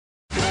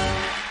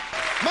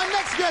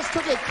next guest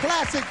took a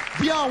classic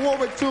Dionne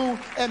Warwick tune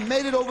and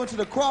made it over to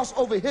the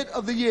crossover hit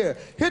of the year.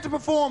 Here to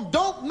perform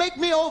Don't Make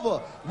Me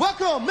Over.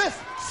 Welcome, Miss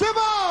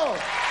Sybil!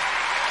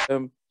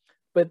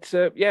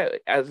 Yeah,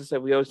 as I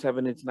said, we always have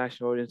an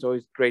international audience.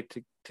 Always great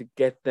to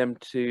get them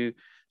to.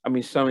 I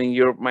mean, some in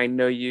Europe might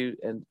know you,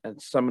 and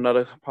some in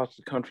other parts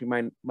of the country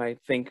might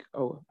think,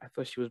 oh, I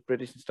thought she was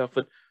British and stuff.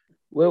 But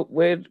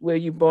where were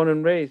you born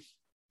and raised?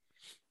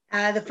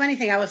 The funny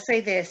thing, I will say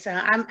this: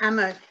 I'm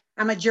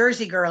a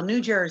Jersey girl, New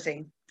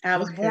Jersey. I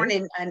was born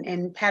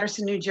in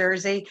Paterson, New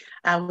Jersey,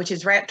 which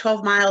is right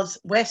 12 miles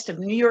west of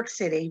New York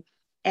City,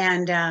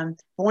 and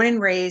born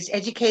and raised,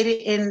 educated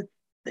in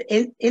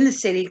the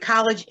city,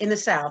 college in the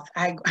South.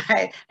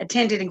 I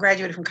attended and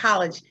graduated from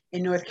college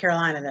in North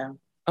Carolina, though.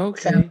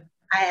 Okay. So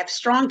I have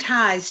strong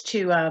ties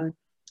to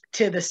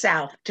the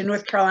South, to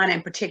North Carolina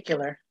in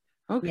particular.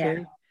 Okay.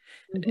 Yeah.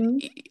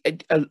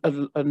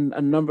 Mm-hmm.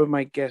 A number of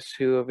my guests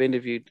who I've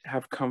interviewed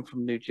have come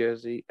from New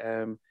Jersey.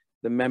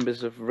 The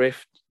members of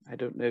Rift, I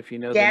don't know if you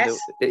know them.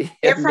 Yes,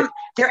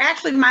 they're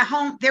actually my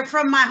home. They're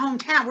from my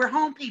hometown. We're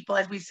home people,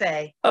 as we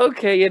say.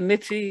 Okay, yeah,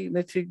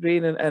 Nitty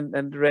Green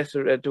and the rest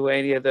of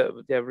Dwayne,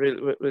 they're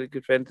really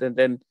good friends. And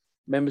then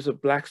members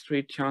of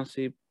Blackstreet,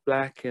 Chauncey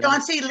Black and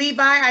Chauncey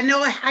Levi. I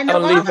know. Oh,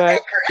 Levi.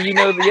 You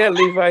know,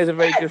 Levi is a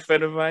very good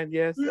friend of mine.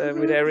 Yes,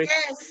 with Eric.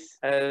 Yes.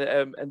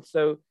 And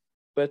so.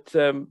 But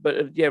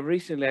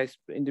recently I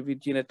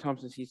interviewed Gina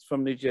Thompson. She's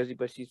from New Jersey,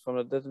 but she's from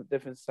a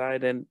different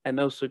side, and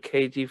also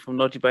KG from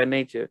Naughty by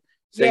Nature.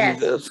 So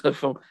yes.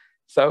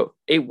 So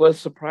it was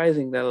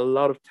surprising that a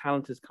lot of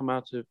talent has come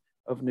out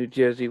of New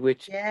Jersey,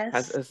 which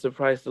has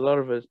surprised a lot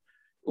of us.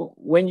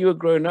 When you were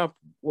growing up,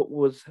 what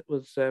was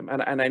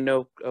and I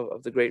know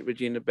of the great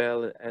Regina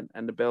Belle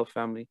and the Bell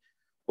family,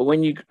 but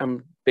when you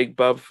Big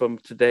Bob from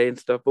Today and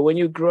stuff. But when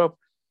you grew up,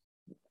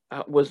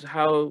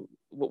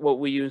 what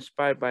were you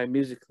inspired by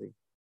musically?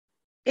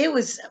 It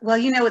was, well,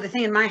 you know, the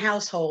thing in my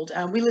household,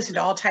 we listened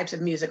to all types of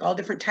music, all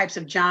different types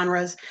of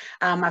genres.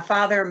 My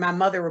father and my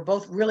mother were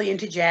both really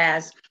into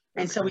jazz.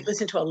 And so we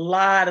listened to a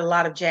lot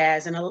of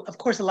jazz and of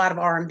course, a lot of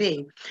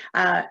R&B.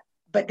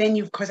 But then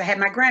of course, I had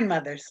my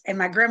grandmothers, and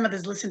my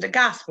grandmothers listened to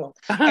gospel.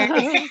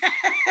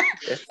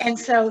 And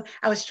so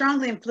I was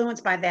strongly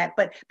influenced by that.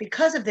 But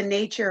because of the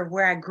nature of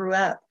where I grew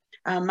up,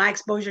 my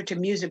exposure to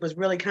music was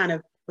really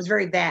was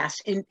very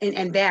vast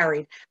and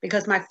varied,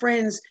 because my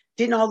friends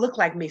didn't all look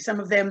like me.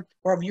 Some of them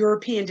were of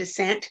European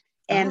descent.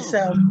 And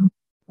so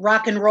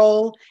rock and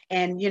roll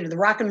and, you know, the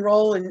rock and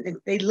roll, and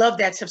they loved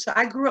that stuff. So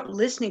I grew up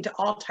listening to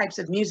all types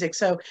of music.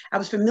 So I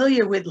was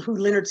familiar with who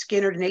Lynyrd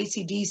Skynyrd and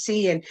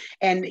AC/DC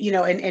and you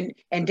know,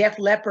 and Def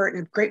Leppard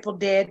and Grateful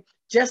Dead,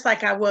 just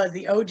like I was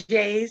the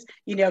OJs,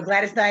 you know,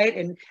 Gladys Knight.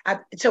 And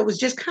so it was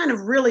just kind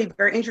of really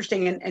very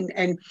interesting,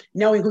 and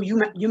knowing who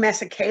Hugh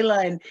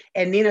Masekela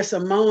and Nina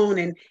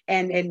Simone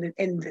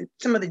and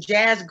some of the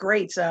jazz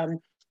greats,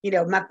 you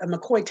know,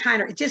 McCoy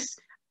Tyner, it just,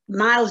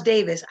 Miles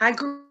Davis. I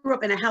grew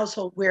up in a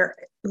household where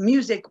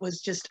music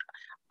was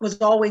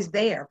always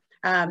there.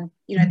 You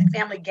know, at the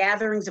family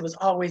gatherings, it was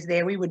always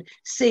there. We would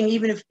sing,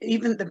 even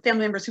the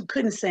family members who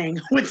couldn't sing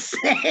would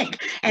sing.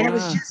 And it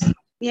was just,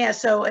 yeah.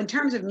 So in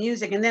terms of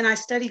music, and then I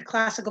studied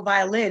classical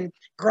violin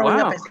growing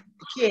up as a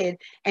kid,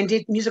 and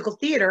did musical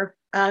theater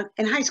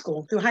in high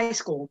school, through high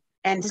school.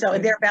 And so,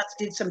 and thereabouts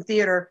did some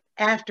theater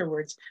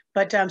afterwards.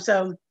 But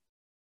so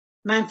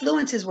my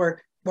influences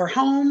were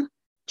home,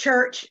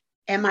 church,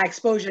 and my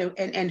exposure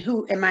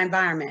and my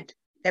environment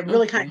that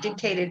really kind of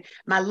dictated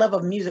my love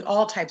of music,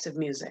 all types of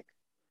music.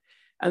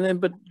 And then,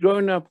 but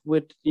growing up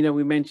with, you know,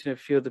 we mentioned a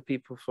few of the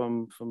people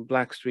from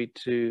Blackstreet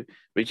to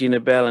Regina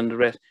Belle and the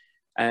rest,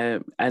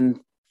 and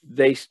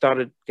they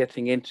started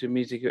getting into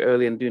music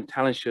early and doing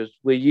talent shows.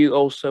 Were you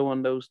also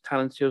on those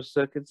talent show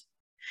circuits?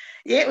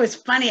 It was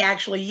funny,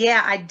 actually.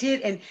 Yeah, I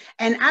did.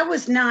 And I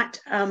was not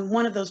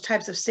one of those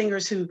types of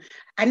singers who,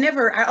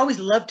 I always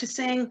loved to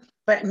sing,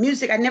 but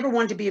music, I never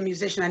wanted to be a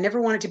musician. I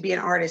never wanted to be an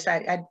artist.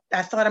 I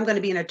thought I'm going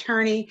to be an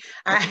attorney.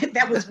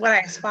 That was what I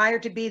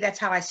aspired to be. That's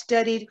how I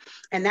studied,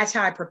 and that's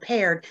how I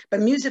prepared.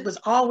 But music was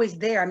always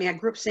there. I mean, I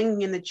grew up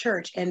singing in the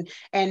church, and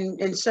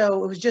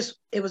so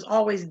it was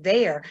always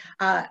there.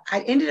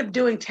 I ended up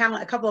doing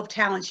a couple of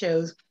talent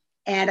shows,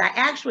 and I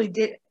actually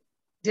did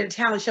a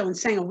talent show and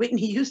sang a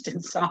Whitney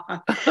Houston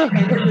song.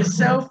 And it was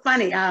so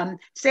funny.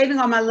 Saving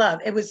All My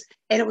Love. It was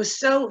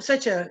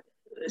such a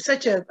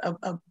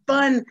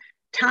fun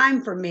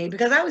time for me,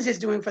 because I was just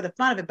doing for the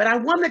fun of it. But I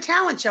won the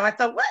talent show. I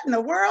thought, what in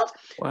the world?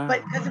 Wow.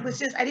 But because it was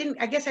just,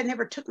 I guess I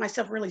never took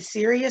myself really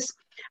serious.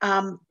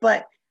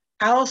 But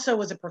I also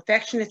was a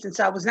perfectionist, and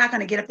so I was not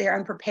going to get up there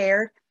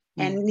unprepared.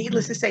 And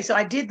needless to say, so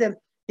I did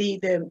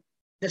the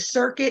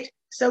circuit,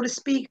 so to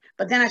speak.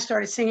 But then I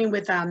started singing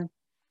with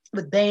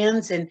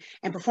bands and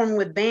performing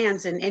with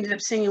bands, and ended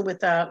up singing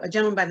with a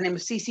gentleman by the name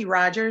of CeCe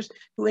Rogers,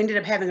 who ended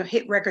up having a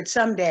hit record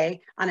Someday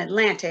on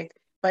Atlantic.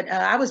 But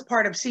I was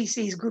part of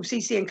CeCe's group,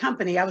 CeCe and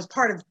Company. I was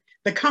part of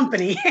the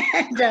company.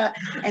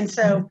 And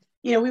so,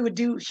 you know, we would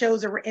do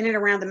shows in and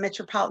around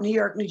the New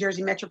York, New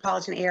Jersey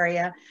metropolitan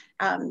area.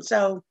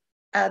 So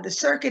the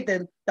circuit,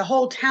 the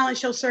whole talent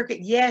show circuit,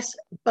 yes,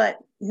 but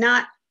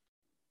not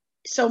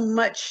so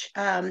much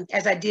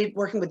as I did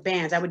working with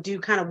bands. I would do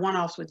kind of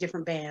one-offs with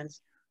different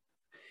bands.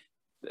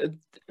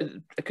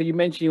 You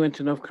mentioned you went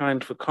to North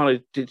Carolina for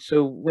college.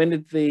 So when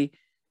did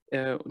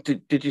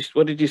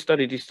what did you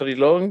study? Did you study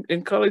law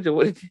in college, or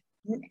what did you?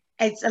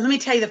 Let me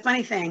tell you, the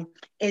funny thing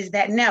is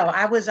that no,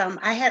 I was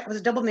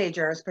a double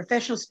major. I was a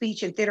professional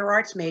speech and theater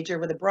arts major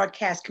with a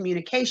broadcast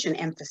communication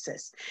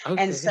emphasis.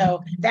 Okay. And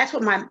so that's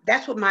what my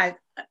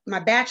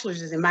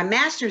bachelor's is in. My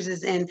master's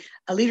is in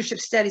leadership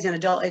studies and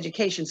adult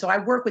education. So I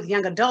work with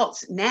young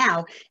adults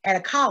now at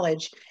a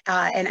college,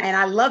 and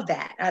I love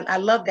that. I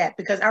love that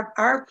because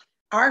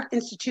our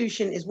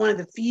institution is one of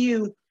the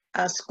few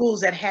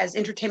schools that has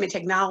entertainment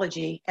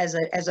technology as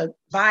a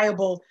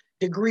viable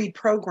degree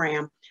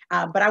program.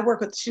 But I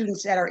work with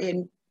students that are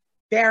in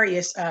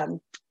various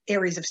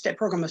areas of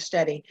program of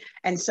study.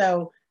 And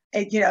so,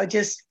 it's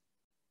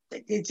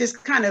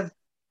just kind of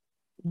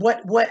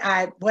what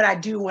I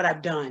do, what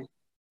I've done,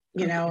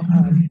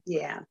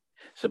 yeah.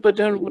 So, but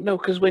no,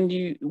 because when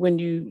you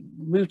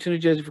moved to New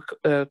Jersey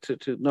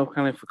to North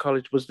Carolina for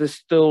college, was this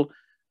still,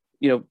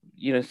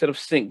 instead of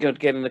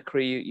getting a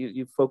career,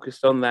 you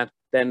focused on that,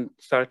 then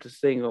started to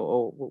sing,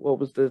 or what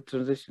was the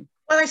transition?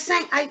 Well, I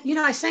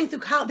sang through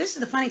college. This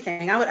is the funny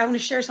thing. I want to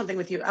share something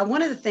with you.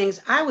 One of the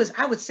things I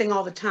would sing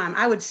all the time.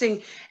 I would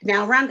sing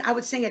I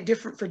would sing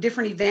for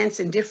different events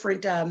and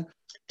different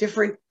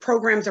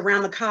programs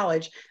around the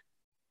college.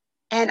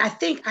 And I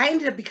think I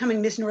ended up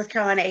becoming Miss North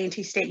Carolina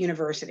A&T State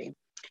University.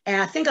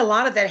 And I think a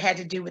lot of that had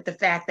to do with the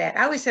fact that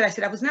I always thought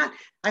I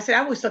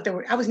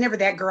was never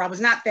that girl. I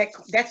was not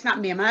that's not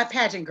me. I'm not a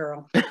pageant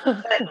girl.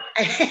 But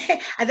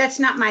that's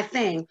not my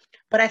thing.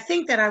 But I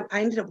think that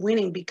I ended up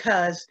winning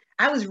because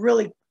I was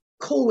really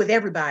cool with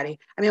everybody.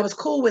 I mean, I was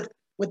cool with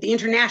the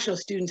international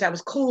students. I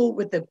was cool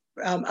with the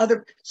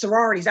other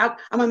sororities. I'm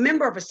a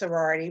member of a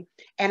sorority,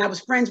 and I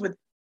was friends with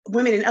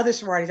women in other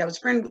sororities. I was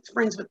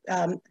friends with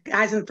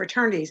guys in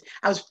fraternities.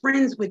 I was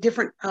friends with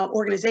different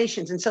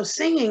organizations. And so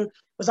singing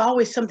was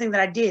always something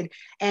that I did.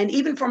 And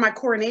even for my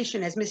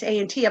coronation as Miss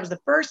A&T, I was the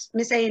first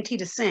Miss A&T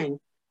to sing.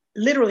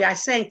 Literally, I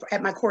sang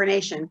at my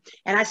coronation,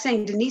 and I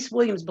sang Denise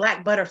Williams'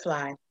 Black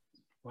Butterfly.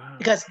 Wow.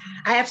 Because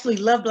I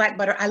absolutely love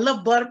I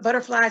love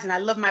butterflies, and I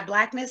love my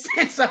blackness,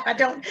 and so I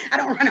don't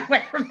run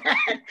away from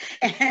that.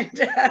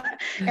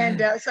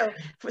 And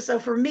so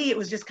for me, it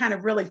was just kind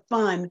of really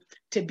fun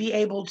to be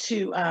able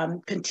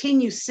to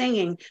continue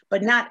singing,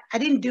 but I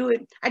didn't do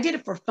it. I did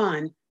it for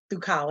fun through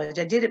college.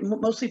 I did it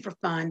mostly for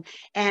fun,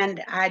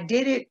 and I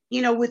did it,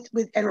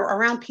 with and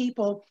around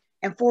people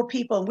and for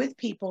people and with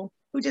people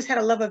who just had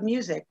a love of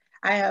music.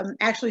 I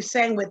actually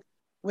sang with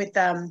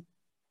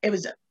it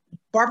was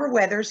Barbara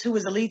Weathers, who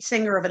was the lead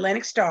singer of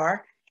Atlantic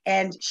Star,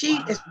 and she's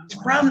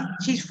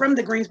from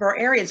the Greensboro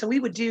area. And so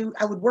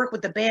I would work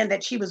with the band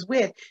that she was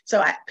with.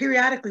 So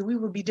periodically we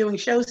would be doing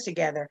shows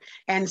together.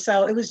 And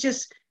so it was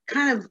just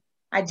kind of,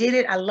 I did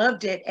it, I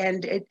loved it.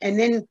 And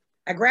then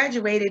I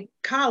graduated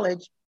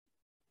college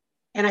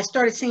and I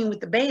started singing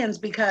with the bands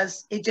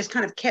because it just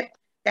kind of kept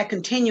that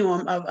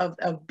continuum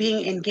of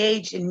being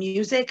engaged in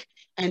music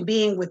and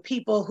being with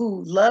people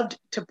who loved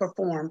to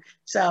perform.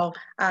 So,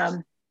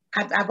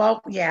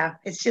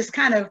 it's just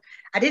kind of,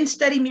 I didn't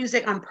study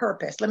music on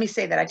purpose. Let me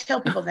say that. I tell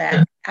people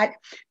that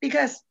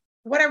because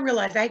what I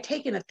realized, I'd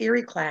taken a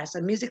theory class,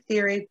 a music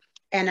theory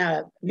and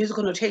a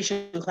musical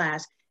notation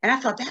class. And I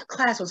thought that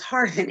class was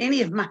harder than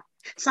any of my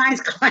science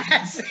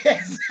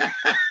classes.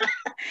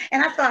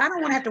 And I thought, I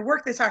don't want to have to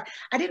work this hard.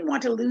 I didn't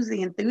want to lose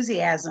the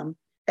enthusiasm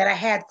that I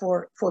had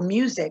for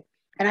music.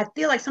 And I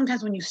feel like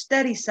sometimes when you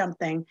study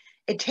something,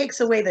 it takes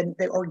away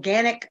the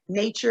organic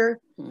nature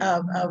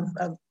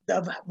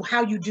of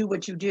how you do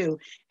what you do.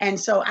 And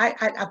so I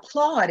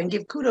applaud and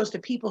give kudos to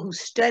people who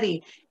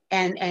study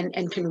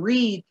and can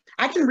read.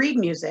 I can read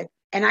music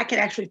and I can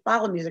actually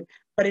follow music,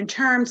 but in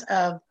terms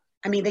of,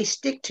 they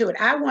stick to it.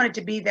 I wanted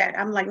to be that.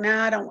 I'm like,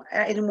 I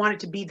didn't want it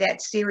to be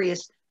that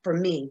serious for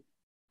me.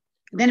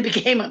 Then it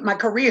became my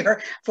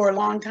career for a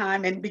long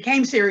time and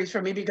became serious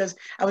for me because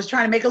I was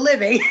trying to make a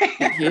living.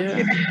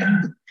 Yeah.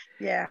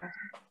 Yeah.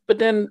 But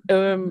then,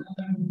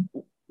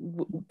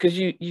 because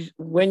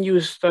when you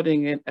were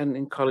studying and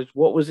in college,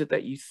 what was it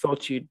that you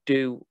thought you'd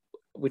do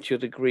with your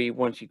degree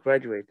once you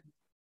graduated?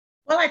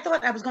 Well, I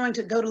thought I was going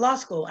to go to law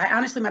school.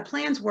 Honestly, my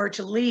plans were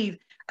to leave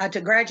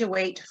to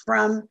graduate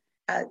from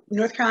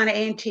North Carolina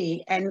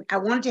A&T, and I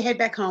wanted to head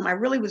back home. I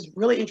was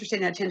really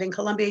interested in attending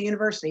Columbia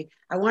University.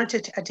 I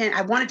wanted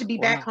to be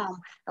back home.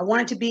 I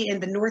wanted to be in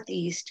the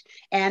Northeast,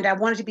 and I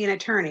wanted to be an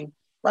attorney.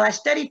 Well, I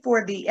studied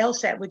for the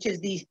LSAT, which is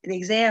the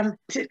exam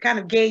to kind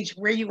of gauge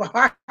where you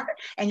are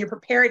and your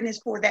preparedness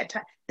for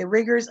the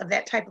rigors of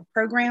that type of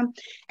program.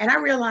 And I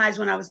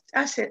realized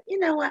I said, you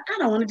know what, I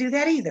don't want to do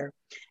that either.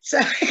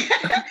 So,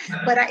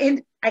 but I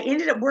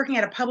ended up working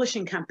at a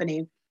publishing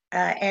company.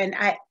 And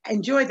I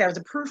enjoyed that. I was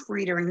a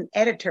proofreader and an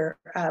editor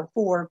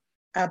for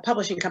a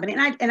publishing company.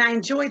 And I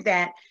enjoyed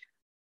that.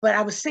 but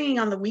I was singing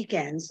on the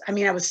weekends. I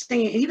mean, I was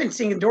singing, even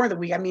singing during the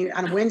week. I mean,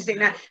 on Wednesday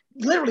night,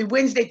 literally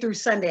Wednesday through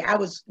Sunday, I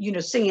was,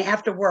 singing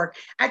after work.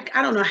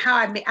 I don't know how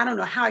I don't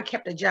know how I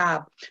kept a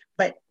job,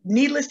 but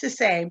needless to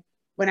say,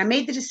 when I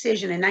made the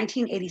decision in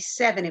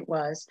 1987, it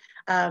was,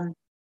 I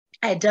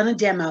had done a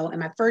demo, and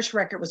my first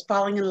record was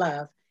Falling in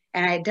Love.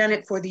 And I had done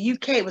it for the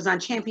UK. It was on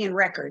Champion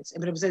Records,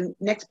 but it was in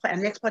Next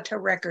Plateau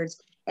Records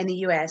in the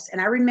US.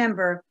 And I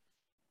remember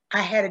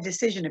I had a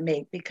decision to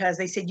make, because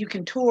they said, you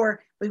can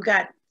tour. We've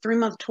got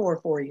 3-month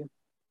tour for you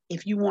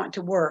if you want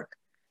to work.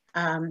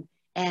 I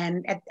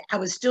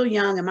was still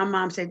young, and my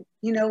mom said,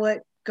 you know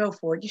what, go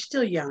for it. You're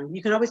still young.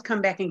 You can always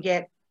come back and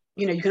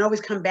you can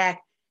always come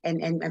back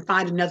and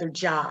find another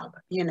job,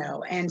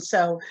 And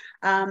so,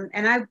 and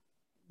I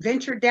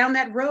ventured down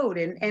that road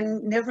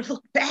and never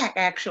looked back,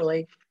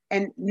 actually,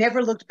 and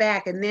never looked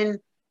back. And then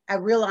I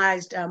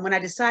realized when I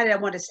decided I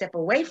wanted to step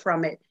away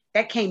from it,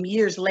 that came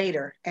years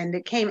later. And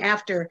it came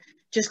after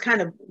just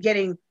kind of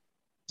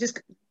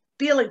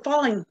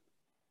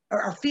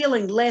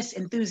feeling less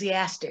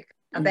enthusiastic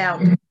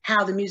about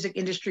how the music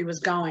industry was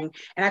going.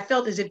 And I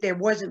felt as if there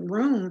wasn't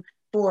room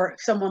for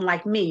someone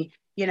like me,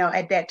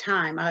 at that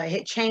time. It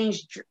had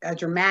changed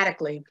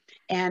dramatically.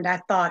 And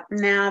I thought,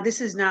 nah,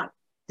 this is not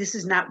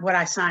what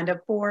I signed up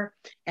for.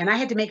 And I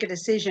had to make a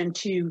decision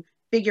to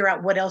figure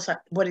out what else I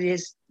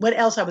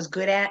was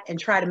good at, and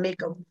try to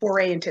make a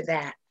foray into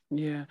that.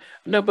 Yeah,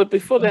 no, but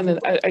before then,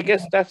 I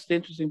guess that's the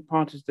interesting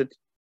part, is that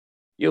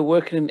you're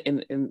working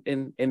in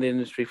the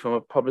industry from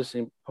a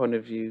publishing point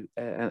of view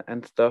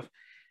and stuff,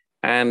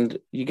 and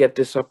you get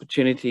this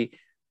opportunity.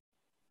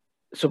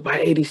 So by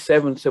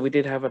 87, so we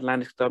did have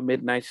Atlantic Star,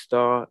 Midnight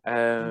Star,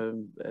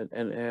 and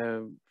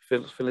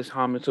Phyllis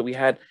Harmon. So we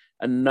had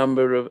a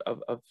number of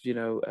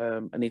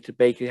Anita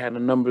Baker, had a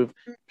number of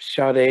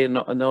Sade and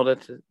all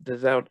that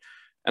that's out.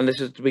 And this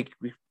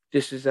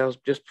is out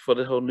just before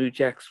the whole New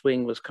Jack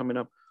Swing was coming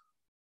up.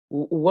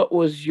 What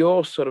was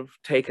your sort of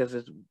take as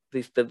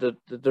the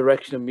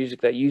direction of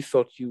music that you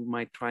thought you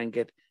might try and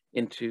get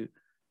into,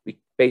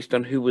 based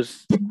on who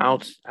was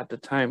out at the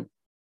time?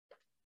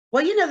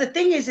 Well, the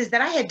thing is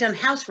that I had done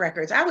house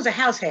records. I was a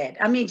house head.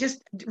 I mean,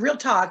 just real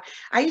talk.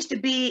 I used to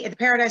be at the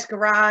Paradise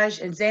Garage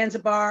and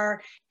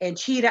Zanzibar and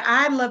Cheetah.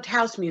 I loved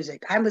house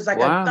music. I was like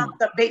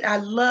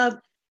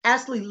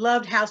absolutely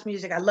loved house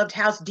music. I loved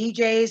house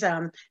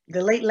DJs,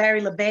 the late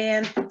Larry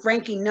Levan,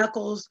 Frankie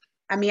Knuckles.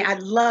 I mean, I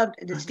loved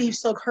Steve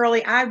Silk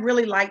Hurley. I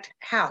really liked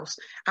house.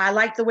 I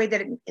liked the way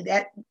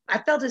that I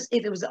felt as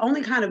if it was the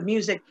only kind of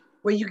music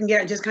where you can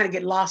just kind of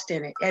get lost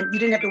in it. And you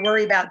didn't have to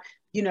worry about,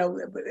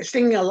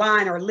 singing a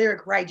line or a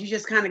lyric right. You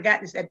just kind of got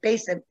that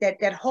bass,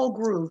 that whole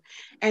groove.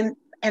 And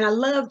I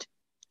loved,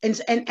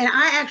 and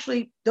I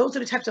actually, those are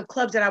the types of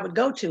clubs that I would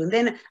go to. And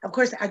then, of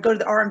course, I'd go to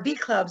the R&B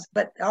clubs,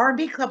 but the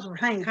R&B clubs were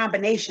playing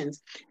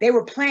combinations. They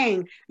were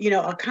playing,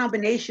 a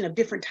combination of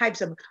different types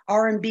of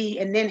R&B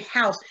and then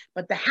house.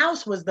 But the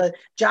house was the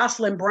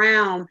Jocelyn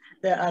Brown,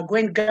 the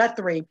Gwen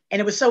Guthrie, and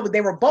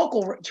they were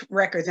vocal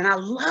records, and I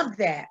loved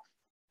that.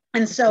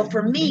 And so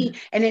for me,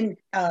 and then,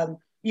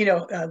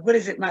 what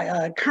is it?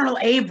 My Colonel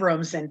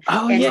Abrams and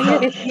So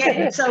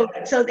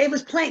they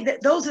was playing.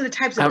 Those are the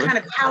types of kind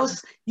of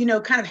house,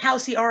 kind of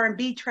housey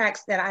R&B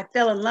tracks that I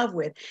fell in love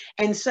with.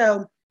 And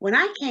so when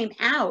I came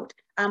out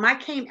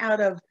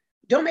of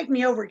Don't Make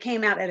Me Over. It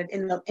came out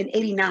in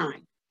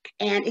 '89,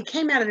 and it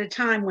came out at a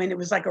time when it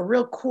was like a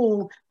real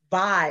cool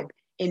vibe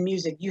in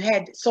music. You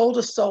had Soul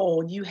II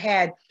Soul. You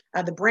had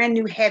the Brand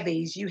New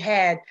Heavies. You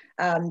had,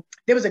 there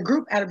was a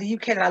group out of the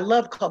UK that I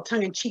loved called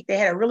Tongue in Cheek. They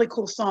had a really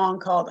cool song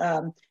called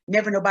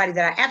Never Nobody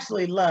that I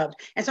absolutely loved.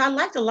 And so I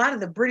liked a lot of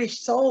the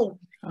British soul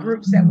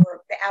groups that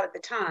were out at the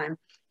time.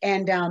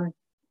 And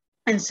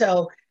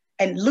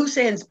Loose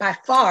Ends by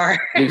far.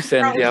 Loose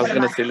Ends, yeah, I was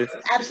going to say Loose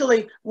Ends.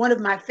 Absolutely one of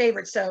my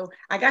favorites. So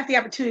I got the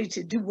opportunity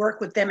to do work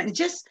with them. And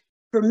just,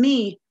 for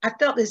me, I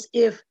felt as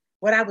if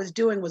what I was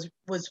doing was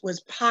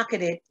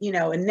pocketed,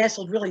 and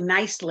nestled really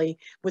nicely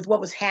with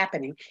what was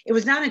happening. It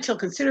was not until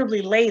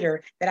considerably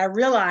later that I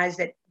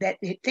realized that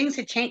things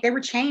had changed. They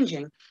were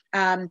changing.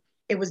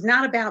 It was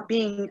not about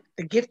being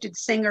the gifted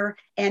singer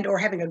and or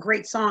having a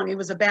great song. It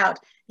was about,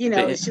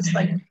 it's just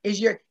like, is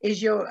your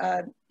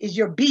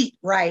beat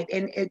right?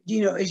 And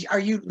are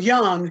you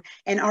young?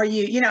 And are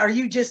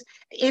you just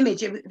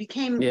image? It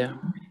became,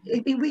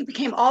 we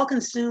became all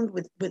consumed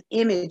with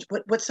image,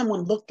 what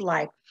someone looked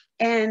like.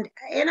 And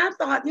I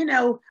thought,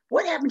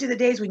 what happened to the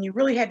days when you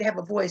really had to have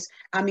a voice?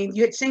 I mean,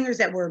 you had singers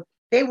that were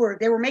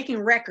making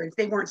records.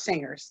 They weren't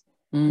singers.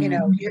 You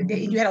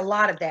had a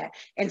lot of that.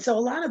 And so a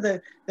lot of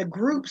the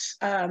groups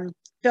fell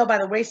by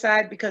the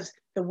wayside, because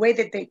the way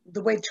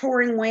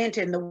touring went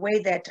and the way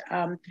that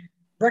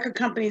record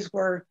companies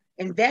were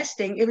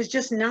investing, it was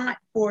just not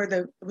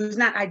it was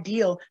not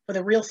ideal for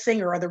the real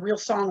singer or the real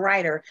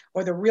songwriter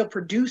or the real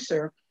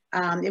producer.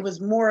 It was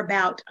more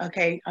about,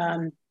 okay,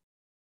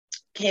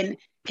 can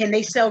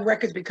they sell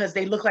records because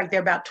they look like they're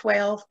about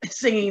 12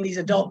 singing these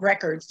adult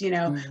records,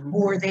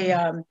 or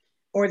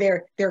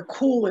they're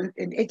cool, and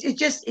it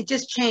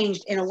just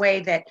changed in a way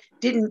that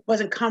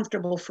wasn't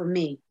comfortable for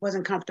me.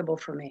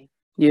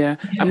 Yeah,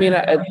 I mean,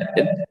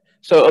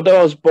 so although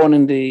I was born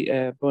in the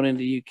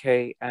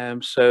UK,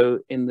 so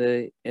in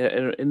the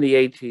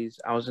 80s,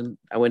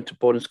 I went to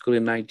boarding school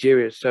in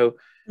Nigeria. So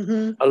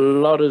a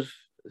lot of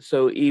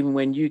so even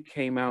when you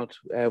came out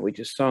with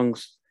your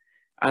songs,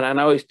 and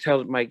I always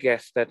tell my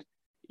guests that,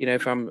 you know,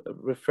 if I'm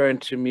referring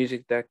to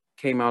music that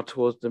came out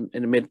towards in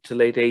the mid to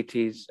late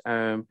 80s,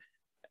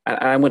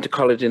 I went to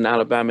college in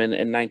Alabama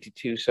in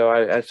 '92, so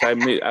I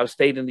moved. I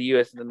stayed in the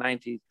US in the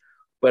 '90s,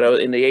 but I was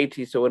in the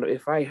 '80s. So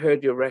if I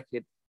heard your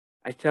record,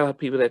 I tell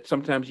people that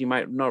sometimes you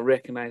might not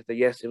recognize that.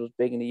 Yes, it was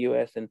big in the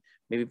US and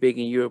maybe big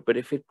in Europe, but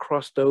if it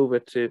crossed over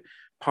to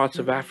parts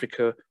of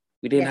Africa,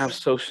 we didn't have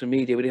social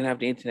media, we didn't have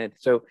the internet,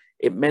 so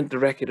it meant the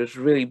record was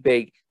really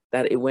big,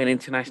 that it went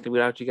internationally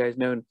without you guys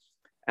knowing.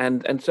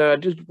 And so I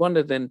just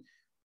wondered then,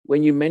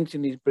 when you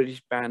mentioned these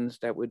British bands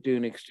that were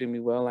doing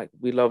extremely well, like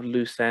We Love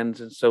Loose Ends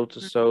and Soul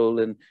to Soul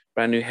and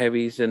Brand New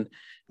Heavies and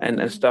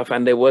stuff,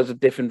 and there was a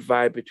different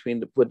vibe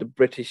between with the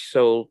British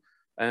soul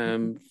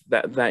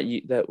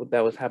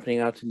that was happening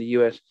out in the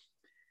US.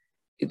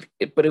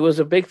 But it was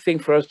a big thing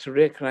for us to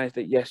recognize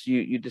that yes,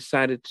 you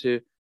decided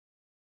to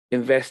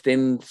invest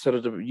in sort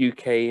of the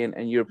UK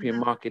and European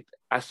market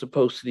as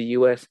opposed to the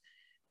US.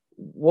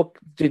 What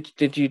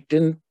did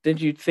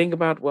you think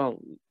about? Well,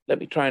 let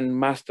me try and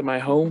master my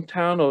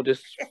hometown, or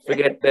just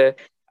forget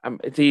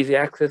it's easy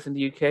access in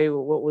the UK?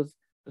 Or what was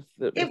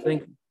the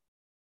thing?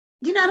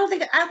 You know,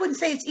 I wouldn't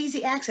say it's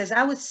easy access.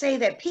 I would say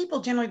that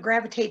people generally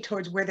gravitate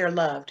towards where they're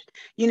loved.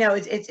 You know,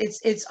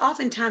 it's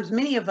oftentimes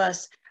many of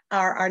us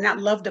are not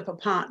loved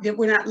upon.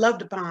 We're not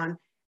loved upon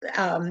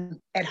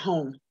at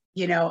home.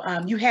 You know,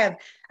 you have,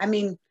 I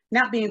mean,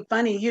 not being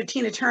funny,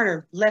 Tina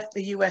Turner left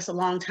the U.S. a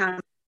long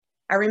time.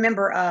 I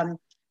remember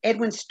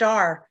Edwin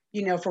Starr,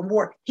 you know, from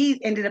War.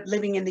 He ended up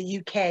living in the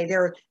UK.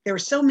 There were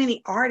so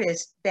many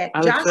artists that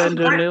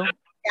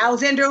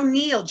Alexander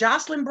O'Neal,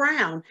 Jocelyn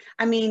Brown.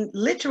 I mean,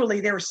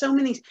 literally, there were so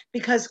many,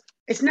 because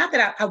it's not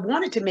that I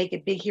wanted to make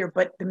it big here,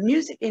 but the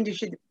music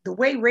industry, the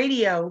way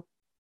radio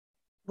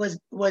was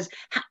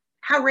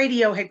how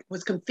radio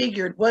was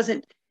configured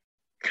wasn't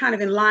kind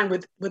of in line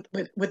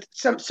with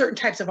some certain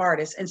types of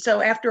artists. And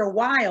so after a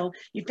while,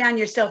 you found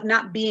yourself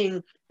not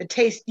being the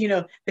taste, you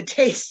know,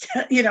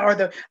 or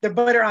the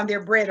butter on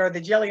their bread or the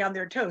jelly on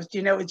their toast.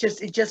 You know, it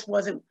just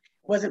wasn't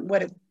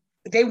what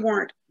they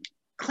weren't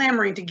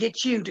clamoring to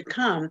get you to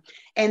come.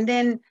 And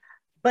then,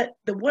 but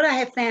what I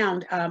have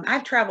found,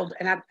 I've traveled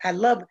and I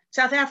love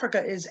South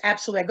Africa. Is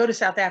absolutely, I go to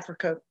South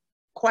Africa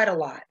quite a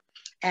lot,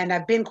 and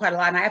I've been quite a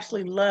lot, and I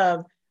absolutely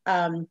love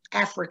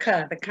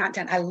Africa, the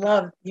continent. I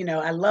love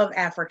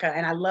Africa,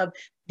 and I love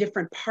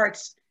different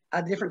parts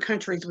of different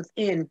countries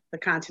within the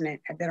continent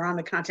that are on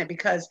the continent,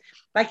 because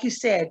like you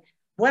said,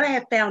 what I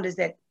have found is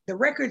that the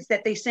records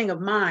that they sing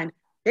of mine,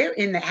 they're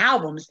in the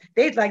albums.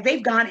 They've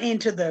gone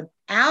into the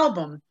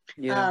album.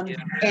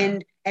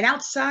 And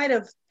outside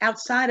of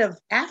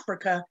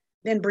Africa,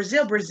 then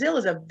Brazil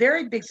is a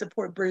very big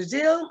support.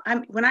 Brazil,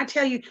 when I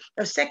tell you,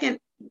 the second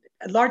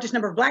largest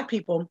number of Black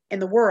people in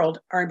the world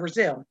are in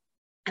Brazil.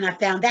 And I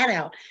found that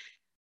out.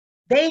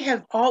 They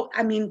have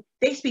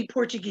they speak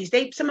Portuguese.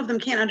 Some of them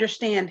can't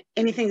understand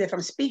anything if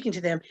I'm speaking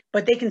to them,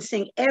 but they can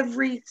sing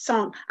every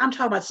song. I'm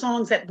talking about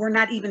songs that were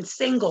not even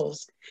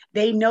singles.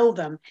 They know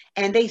them,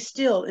 and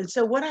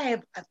so what I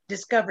have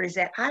discovered is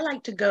that I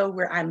like to go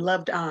where I'm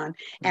loved on,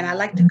 and I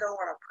like to go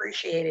where I'm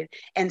appreciated.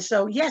 And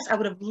so, yes, I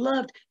would have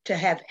loved to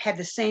have had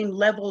the same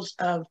levels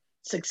of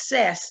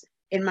success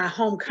in my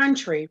home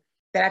country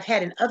that I've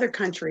had in other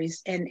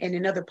countries and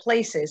in other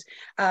places.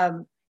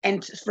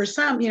 And for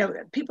some, you know,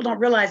 people don't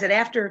realize that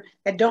after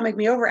that Don't Make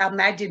Me Over album,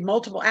 I did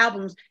multiple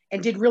albums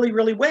and did really,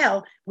 really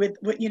well with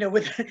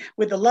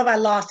The Love I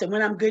Lost and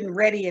When I'm Good and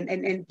Ready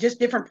and just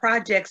different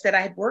projects that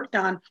I had worked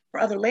on for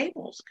other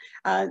labels.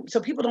 So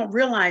people don't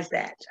realize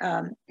that.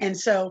 And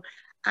so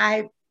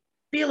I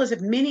feel as if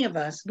many of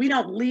us, we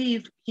don't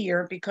leave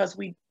here because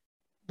we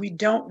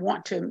don't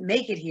want to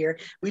make it here.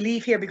 We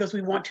leave here because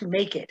we want to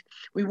make it.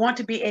 We want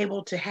to be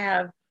able to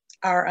have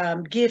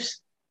our gifts,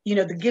 you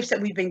know, the gifts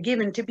that we've been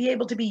given, to be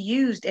able to be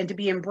used and to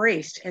be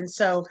embraced. And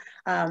so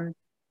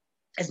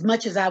as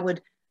much as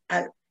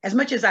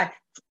I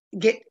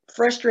get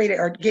frustrated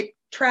or get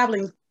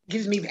traveling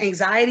gives me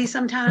anxiety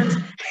sometimes,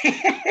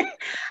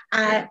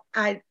 I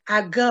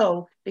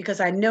go because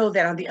I know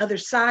that on the other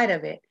side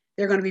of it,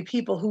 there are going to be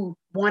people who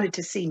wanted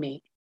to see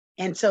me.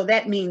 And so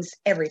that means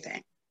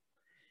everything.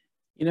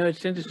 You know,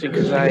 it's interesting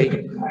because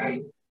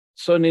I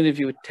saw an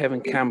interview with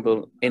Tevin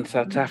Campbell in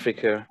South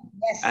Africa,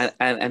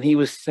 and he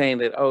was saying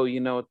that, oh, you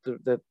know,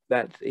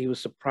 that he was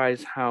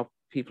surprised how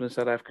people in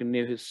South Africa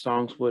knew his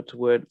songs word to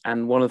word,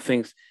 and one of the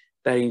things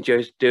that he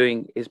enjoys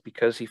doing is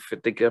because he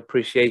fit the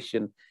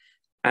appreciation,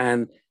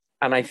 and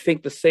I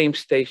think the same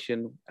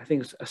station, I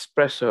think it's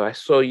Espresso, I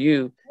saw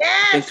you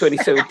in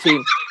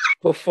 2017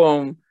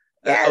 perform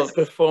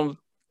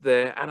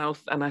there,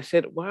 and I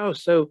said, wow.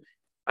 So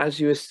as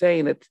you were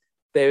saying it,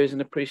 there is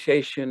an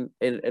appreciation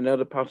in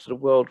other parts of the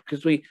world,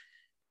 because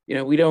you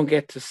know, we don't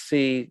get to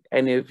see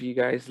any of you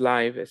guys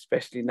live,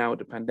 especially now with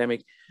the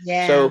pandemic.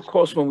 Yeah. So of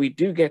course, when we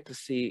do get to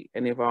see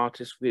any of our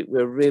artists,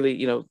 we're really,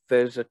 you know,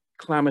 there's a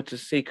clamor to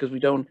see, because we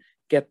don't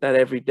get that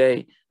every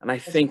day. And I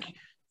think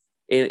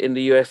in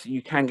the US,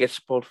 you can get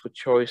spoiled for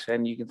choice,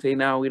 and you can say,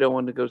 no, we don't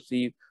want to go see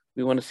you.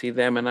 We want to see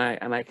them. And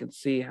I can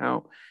see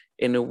how,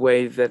 in a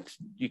way that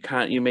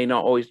you may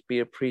not always be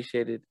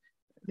appreciated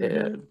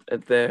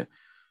there.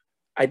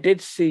 I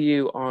did see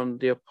you on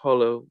the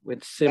Apollo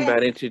when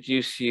Sinbad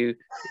introduced you,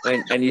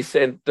 and you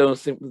said, don't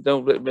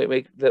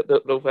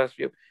pass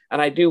you.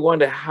 And I do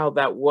wonder how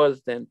that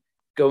was then,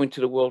 going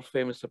to the world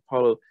famous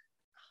Apollo,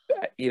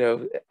 you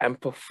know, and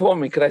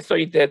performing, because I saw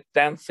you there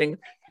dancing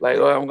like,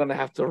 oh, I'm gonna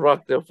have to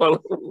rock the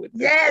Apollo.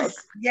 Yes.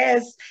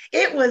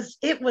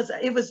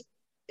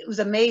 It was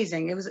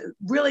amazing. It was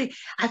really,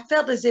 I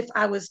felt as if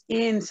I was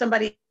in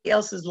somebody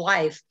else's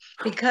life,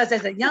 because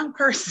as a young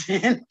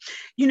person,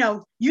 you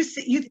know, you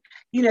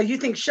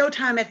think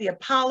Showtime at the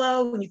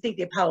Apollo, and you think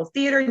the Apollo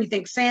Theater, and you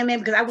think Sandman,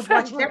 because I would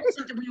watch, that was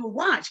something we would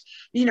watch.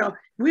 You know,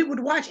 we would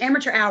watch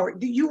Amateur Hour.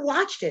 You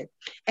watched it.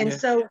 And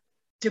so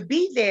to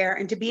be there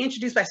and to be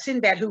introduced by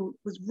Sinbad, who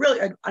was really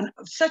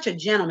such a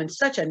gentleman,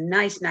 such a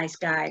nice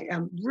guy,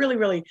 really,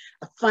 really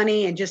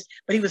funny, and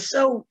but he was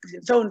so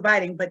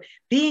inviting. But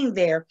being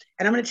there,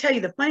 and I'm going to tell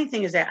you, the funny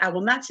thing is that I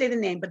will not say the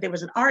name, but there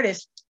was an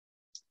artist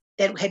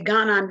that had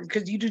gone on,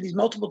 because you do these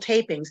multiple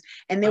tapings,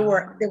 and there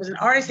was an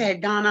artist that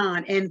had gone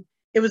on, and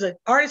it was an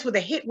artist with a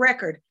hit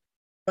record,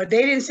 but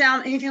they didn't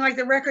sound anything like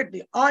the record.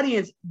 The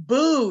audience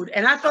booed,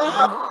 and I thought,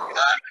 oh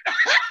my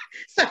God.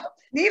 So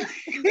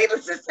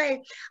needless to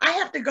say, I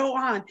have to go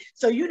on.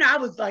 So, you know, I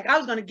was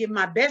going to give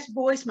my best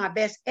voice, my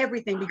best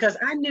everything, because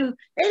I knew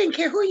they didn't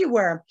care who you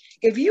were.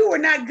 If you were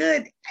not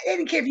good, they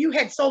didn't care if you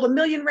had sold 1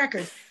 million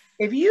records.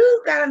 If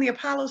you got on the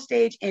Apollo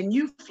stage and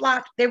you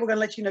flopped, they were going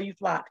to let you know you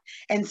flopped.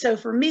 And so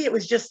for me, it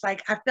was just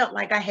like, I felt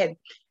like I had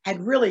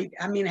really,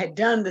 had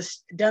done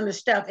the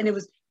stuff. And it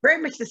was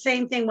very much the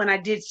same thing when I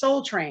did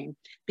Soul Train,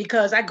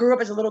 because I grew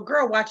up as a little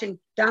girl watching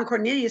Don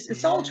Cornelius and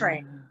Soul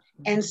Train.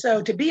 And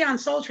so to be on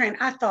Soul Train,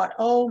 I thought,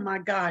 oh my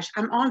gosh,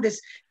 I'm on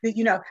this,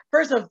 you know,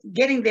 first of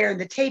getting there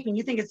and the taping,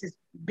 you think it's this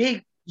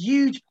big,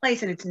 huge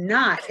place, and it's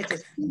not. It's a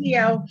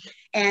studio,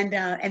 and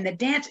the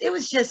dance, it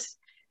was just,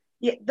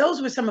 those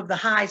were some of the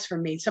highs for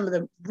me. Some of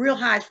the real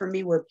highs for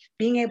me were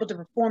being able to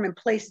perform in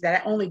places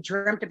that I only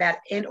dreamt about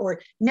or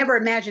never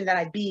imagined that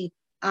I'd be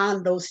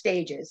on those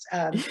stages.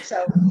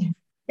 So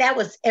that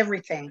was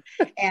everything.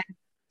 And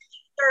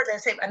third,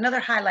 let's say another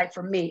highlight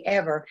for me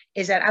ever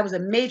is that I was a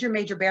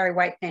major Barry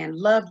White fan,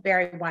 loved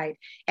Barry White.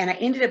 And I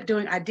ended up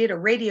I did a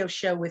radio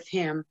show with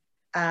him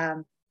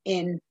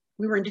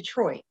we were in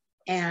Detroit,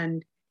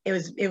 and it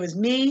was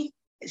me,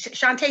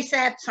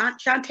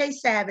 Shantae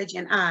Savage,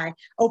 and I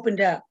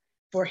opened up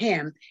for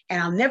him.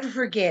 And I'll never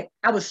forget,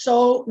 I was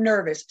so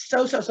nervous,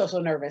 so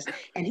nervous.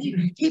 And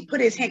he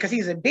put his hand, because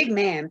he's a big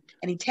man,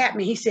 and he tapped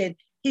me. He said,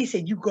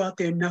 you go out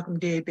there and knock him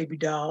dead, baby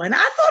doll. And I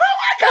thought, oh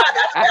my God,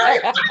 that's Barry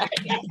White.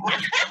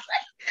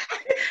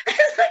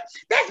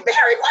 That's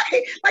Barry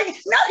White. Like,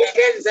 no, he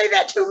didn't say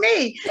that to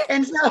me.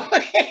 And so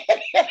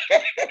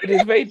it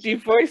is very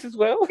deep voice as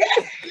well.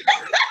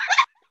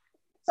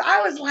 So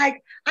I was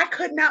like, I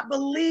could not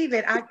believe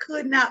it.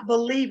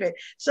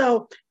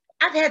 So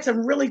I've had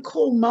some really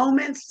cool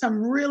moments,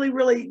 some really,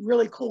 really,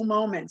 really cool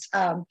moments.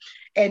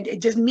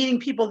 And just meeting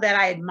people that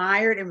I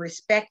admired and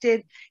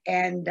respected.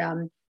 And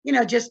you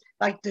know, just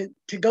like to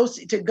go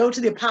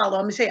to the Apollo.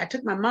 I'm gonna say, I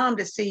took my mom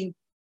to see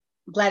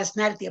Gladys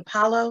Knight at the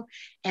Apollo,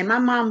 and my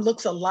mom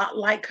looks a lot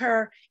like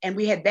her. And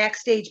we had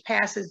backstage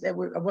passes that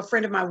a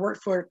friend of mine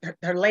worked for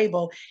her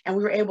label, and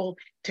we were able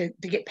to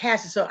get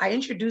passes. So I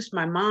introduced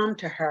my mom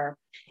to her.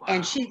 Wow.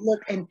 And she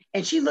looked,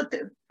 and she looked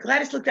at,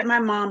 Gladys looked at my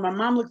mom. My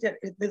mom looked at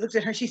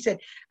her. She said,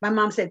 my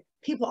mom said,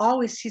 people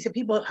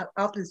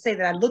often say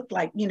that I look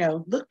like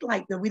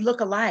that we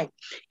look alike.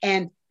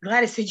 And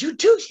Gladys said, you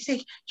do? She said,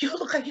 you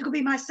look like you could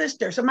be my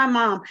sister. So my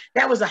mom,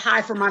 that was a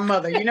high for my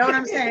mother. You know what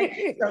I'm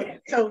saying?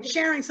 So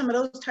sharing some of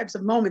those types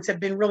of moments have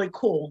been really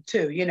cool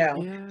too, you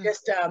know,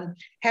 just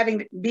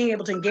being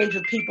able to engage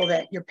with people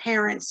that your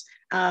parents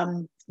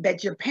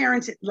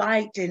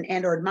liked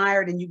and or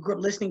admired, and you grew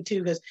up listening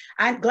to. Because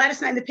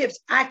Gladys Knight and the Pips,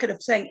 I could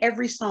have sang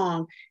every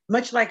song,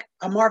 much like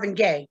a Marvin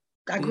Gaye.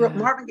 I grew up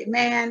Marvin Gaye,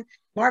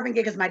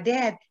 because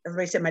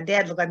everybody said my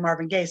dad looked like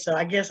Marvin Gaye. So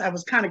I guess I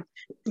was kind of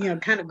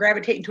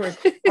gravitating towards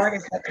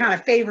artists that kind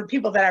of favored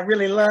people that I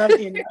really loved,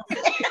 you know.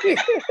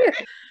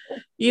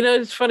 You know,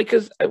 it's funny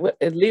because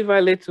Levi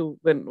Little,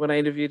 when I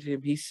interviewed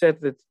him, he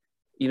said that,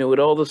 you know, with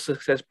all the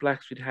success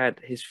Black Street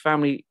had, his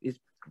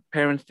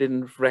parents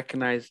didn't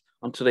recognize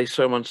until they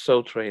saw him on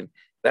Soul Train.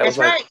 That's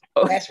right.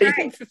 That's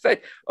right.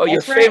 Say, oh,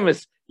 you're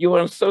famous. You were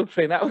on Soul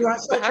Train. You were on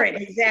Soul Train,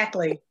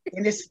 exactly.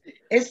 And it's.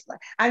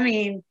 I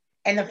mean,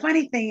 and the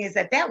funny thing is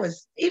that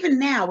was, even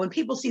now when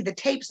people see the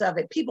tapes of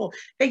it,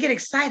 they get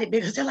excited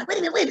because they're like, wait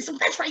a minute, so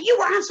that's right, you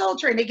were on Soul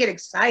Train. They get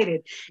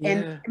excited, and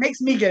it makes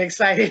me get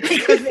excited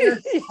because they're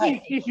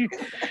excited.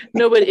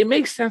 No, but it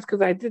makes sense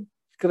because I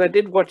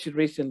did watch it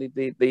recently,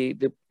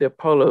 the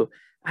Apollo,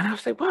 And I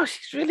was like, wow,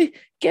 she's really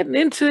getting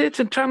into it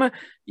and trying to,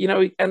 you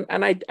know,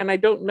 and I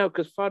don't know,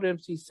 because Father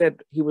MC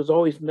said he was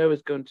always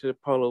nervous going to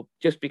Apollo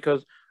just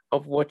because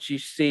of what you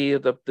see,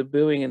 the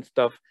booing and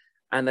stuff,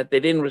 and that they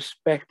didn't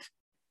respect,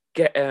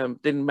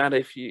 didn't matter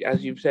if you,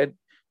 as you've said,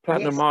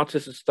 platinum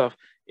artists and stuff,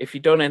 if you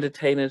don't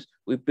entertain us,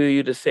 we boo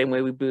you the same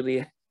way we boo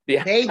the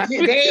they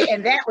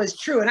and that was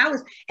true. And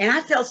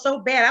I felt so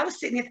bad. I was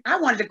sitting there, I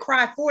wanted to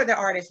cry for the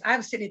artist. I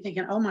was sitting there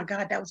thinking, oh my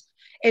God, that was,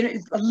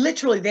 and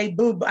literally they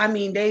booed. I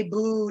mean, they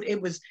booed.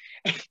 It was,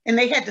 and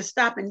they had to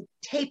stop and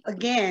tape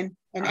again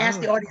and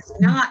ask the audience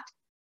not,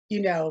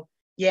 you know,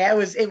 yeah, it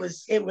was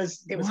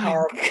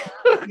horrible.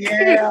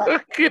 Yeah.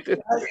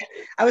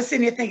 I was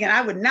sitting there thinking,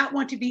 I would not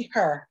want to be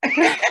her.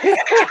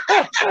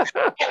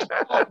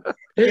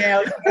 Yeah,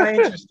 it was very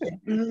interesting.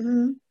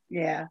 Mm-hmm.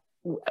 Yeah.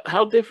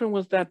 How different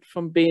was that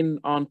from being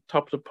on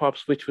Top of the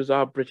Pops, which was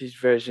our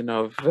British version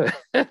of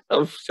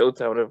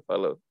Showtime and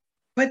Apollo?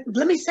 But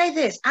let me say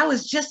this, I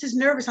was just as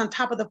nervous on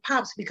Top of the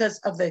Pops because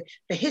of the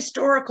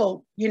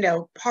historical, you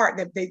know, part,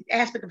 the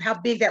aspect of how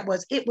big that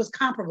was. It was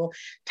comparable.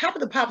 Top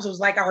of the Pops was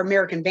like our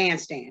American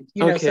Bandstand,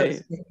 you know, so,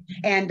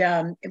 and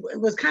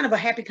it was kind of a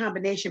happy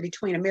combination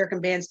between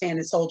American Bandstand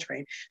and Soul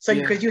Train. So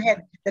because you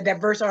had the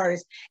diverse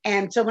artists.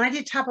 And so when I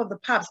did Top of the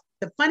Pops,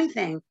 the funny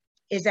thing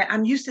is that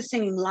I'm used to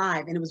singing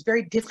live, and it was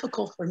very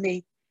difficult for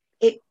me.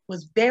 It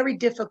was very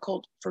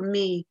difficult for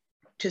me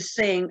to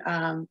sing.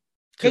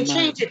 They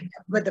changed it,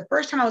 but the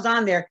first time I was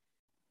on there,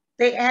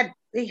 they had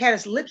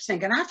us lip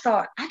sync, and I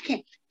thought, I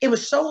can't. It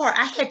was so hard.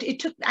 I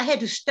had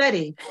to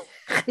study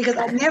because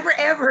I never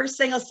ever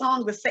sing a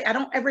song the same. I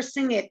don't ever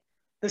sing it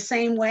the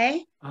same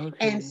way,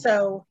 and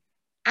so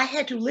I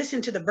had to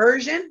listen to the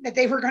version that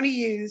they were going to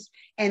use,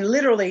 and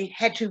literally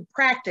had to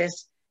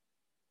practice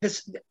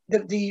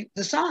the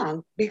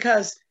song,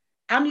 because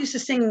I'm used to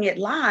singing it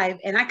live,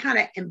 and I kind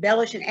of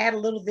embellish and add a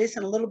little this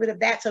and a little bit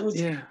of that. So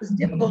it was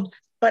difficult,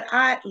 but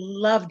I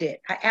loved it.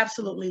 I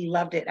absolutely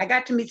loved it. I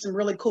got to meet some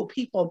really cool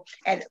people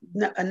at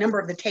a number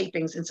of the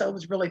tapings, and so it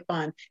was really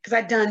fun because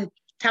I'd done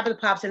Top of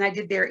the Pops, and I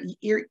did their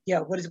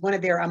one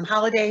of their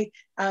holiday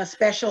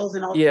specials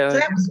and all. So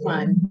that was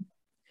fun.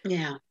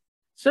 Yeah.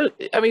 So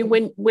I mean,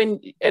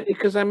 when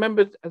because I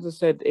remember, as I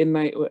said,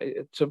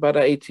 it's about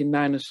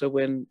 89 or so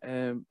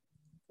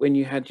when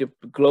you had your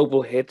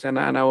global hits, and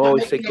I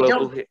always say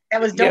global hit.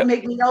 That was Don't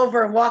Make Me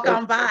Over and Walk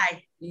On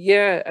By.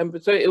 Yeah,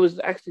 and so it was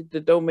actually the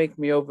Don't Make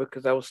Me Over,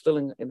 because I was still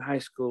in high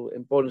school,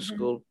 in boarding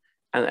school,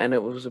 and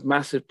it was a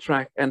massive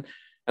track. And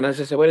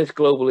as I said, when it's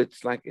global,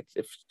 it's like if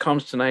it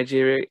comes to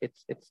Nigeria,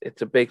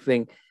 it's a big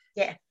thing.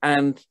 Yeah.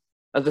 And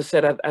as I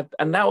said,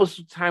 and that was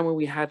the time when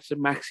we had some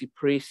Maxi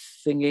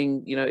Priest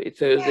singing. You know,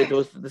 it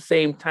was the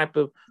same type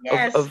of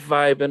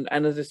vibe,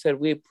 and as I said,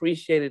 we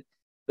appreciated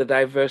the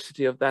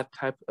diversity of that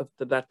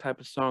type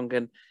of song.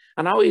 And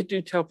I always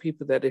do tell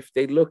people that if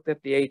they looked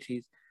at the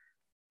 80s,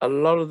 a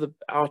lot of the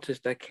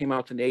artists that came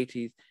out in the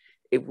 80s,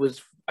 it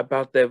was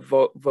about their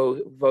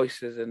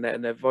voices and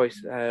their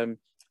voice.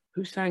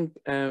 Who sang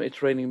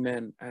It's Raining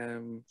Men?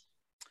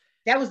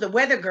 That was the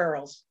Weather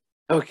Girls.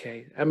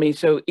 Okay. I mean,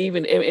 so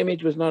even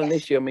image was not an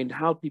issue. I mean,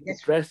 how people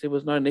dressed, it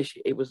was not an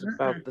issue. It was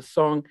about the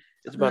song,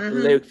 it's about the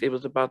lyrics, it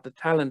was about the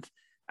talent.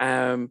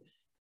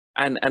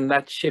 And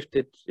that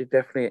shifted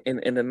definitely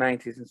in the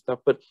 90s and stuff.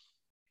 But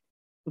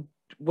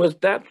was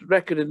that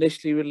record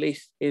initially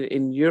released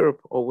in Europe,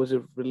 or was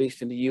it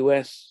released in the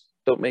US?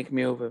 Don't Make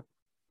Me Over.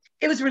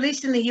 It was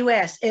released in the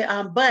US,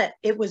 but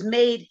it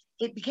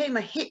became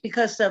a hit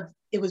because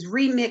it was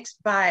remixed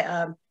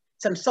by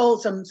some soul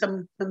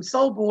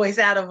boys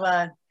out of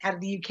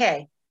the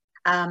UK,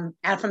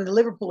 out from the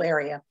Liverpool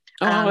area.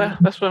 Oh,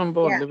 that's where I'm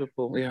born,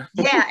 Liverpool. Yeah.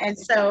 Yeah, and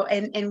so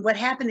and what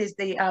happened is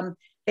they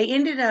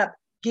ended up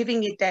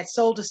giving it that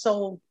soul to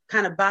soul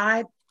kind of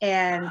vibe,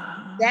 and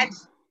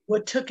that's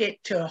what took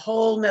it to a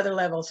whole nother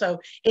level. So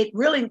it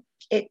really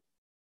it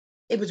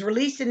was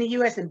released in the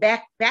US and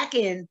back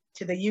in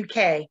to the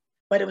UK,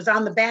 but it was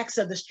on the backs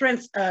of the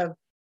strengths of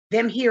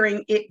them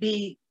hearing it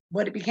be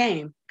what it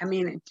became. I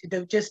mean,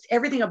 just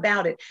everything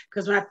about it.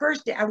 Because when I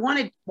first did, I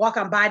wanted Walk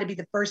On By to be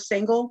the first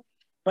single,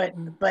 but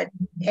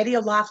Eddie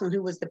O'Loughlin,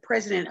 who was the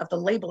president of the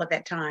label at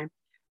that time,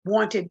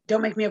 wanted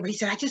Don't Make Me Over. He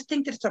said, I just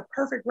think that it's a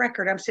perfect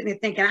record. I'm sitting there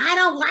thinking, I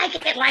don't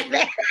like it like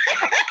that.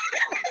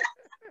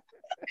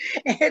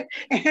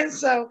 and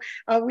so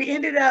we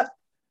ended up,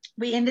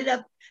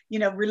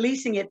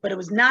 releasing it, but it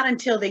was not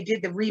until they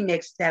did the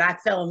remix that I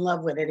fell in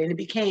love with it. And it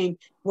became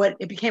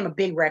a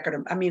big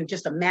record. I mean,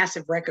 just a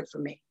massive record for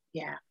me.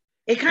 Yeah.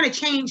 It kind of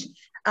changed,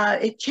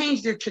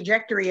 the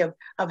trajectory of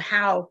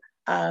how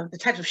the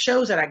types of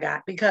shows that I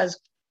got, because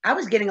I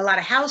was getting a lot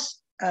of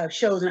house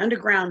shows and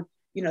underground,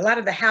 a lot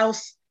of the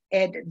house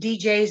and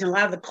DJs and a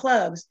lot of the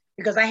clubs,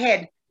 because I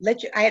had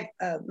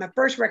my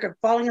first record,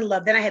 Falling in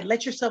Love. Then I had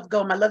Let Yourself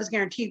Go, My Love Is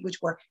Guaranteed,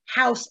 which were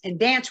house and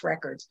dance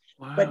records.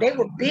 Wow. But they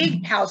were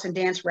big house and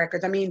dance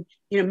records. I mean,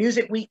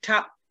 Music Week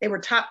they were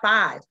top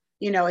 5,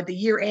 at the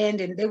year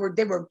end, and they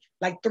were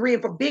like 3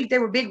 or 4 big. They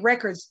were big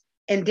records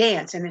in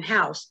dance and in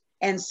house.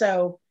 And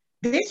so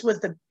this was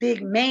the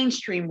big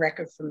mainstream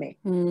record for me,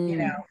 you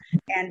know,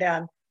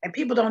 and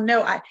people don't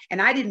know. I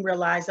didn't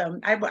realize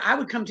I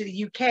would come to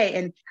the UK,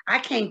 and I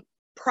came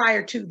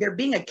prior to there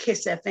being a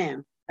Kiss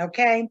FM.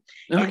 Okay.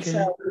 And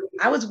so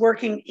I was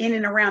working in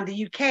and around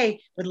the UK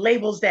with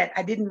labels that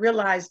I didn't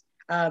realize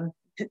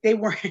they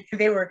were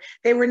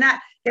not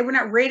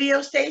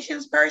radio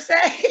stations per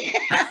se.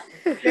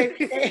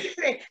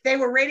 they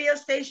were radio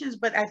stations,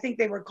 but I think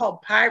they were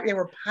called pirate. They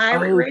were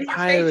pirate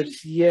radio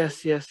stations.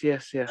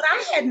 Yes. But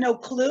I had no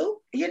clue.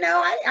 You know,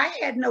 I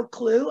had no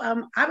clue.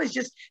 I was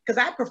just, because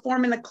I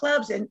perform in the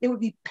clubs and it would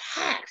be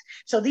packed.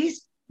 So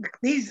these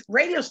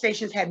radio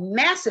stations had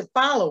massive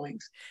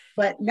followings,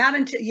 but not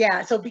until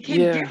so it became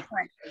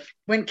different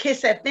when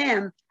Kiss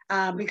FM.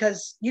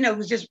 Because you know it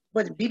was just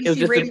BBC it was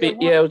just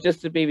Radio. it was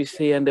just the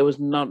BBC, and there was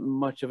not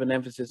much of an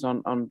emphasis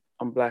on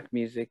Black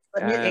music.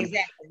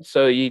 Exactly.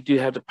 So you do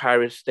have the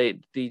pirate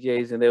state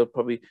DJs, and they would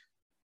probably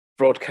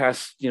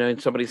broadcast, you know, in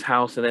somebody's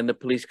house, and then the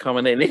police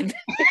coming in.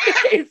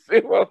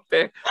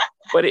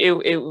 But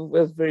it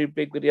was very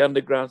big with the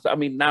underground. So I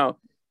mean, now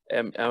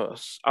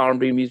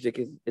R&B music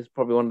is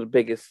probably one of the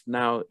biggest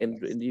now in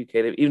the UK.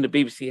 Even the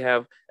BBC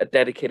have a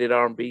dedicated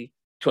R&B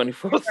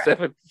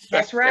 24/7.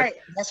 That's right.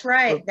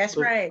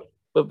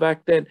 But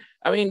back then,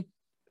 I mean,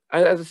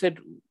 as I said,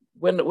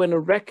 when a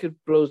record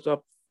blows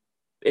up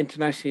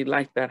internationally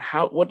like that,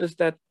 what does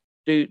that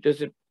do?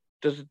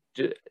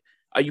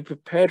 Are you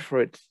prepared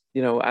for it?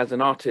 You know, as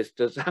an artist,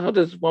 how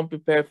does one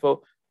prepare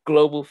for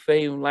global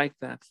fame like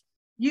that?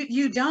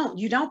 You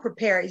don't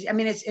prepare. I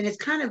mean, it's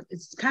kind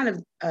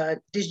of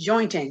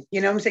disjointing.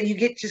 You know what I'm saying? You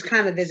get just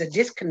kind of, there's a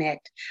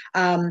disconnect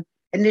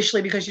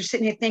initially, because you're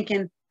sitting here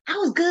thinking, I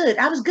was good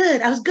where I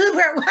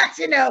was,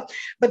 you know,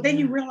 but then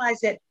you realize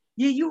that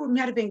you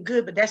might have been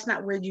good, but that's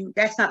not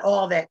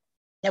all that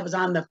was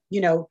on the, you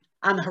know,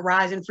 on the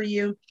horizon for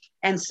you.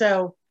 And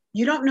so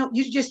you don't know,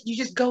 you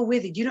just go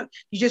with it. You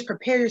just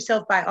prepare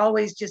yourself by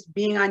always just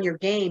being on your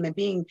game and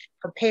being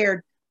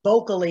prepared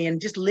vocally and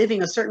just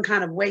living a certain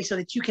kind of way so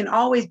that you can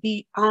always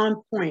be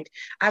on point.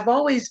 I've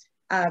always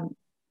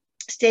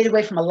stayed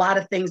away from a lot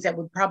of things that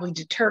would probably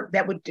deter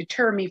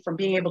me from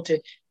being able to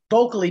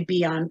vocally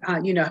be on,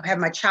 you know, have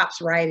my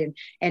chops right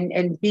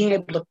and being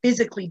able to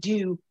physically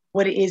do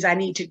what it is I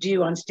need to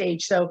do on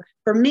stage. So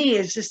for me,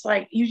 it's just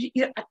like you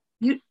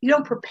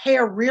don't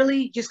prepare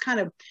really. You just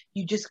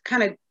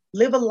kind of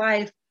live a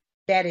life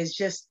that is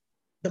just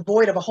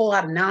devoid of a whole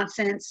lot of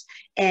nonsense,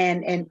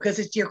 and because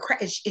it's your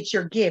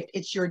gift,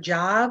 it's your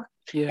job,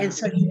 and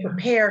so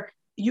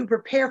you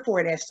prepare for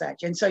it as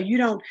such, and so you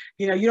don't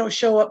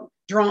show up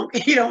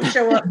drunk, you don't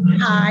show up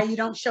high, you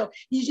don't do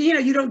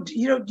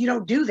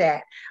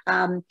that.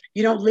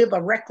 You don't live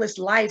a reckless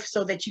life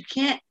so that you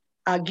can't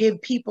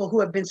give people who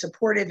have been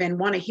supportive and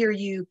want to hear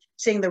you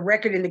sing the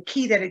record in the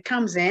key that it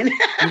comes in,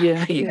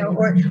 you know,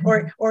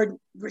 or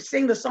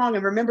sing the song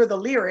and remember the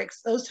lyrics,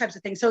 those types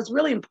of things. So it's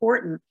really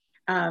important.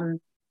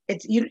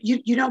 It's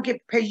you don't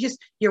get prepared.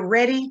 You're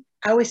ready.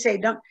 I always say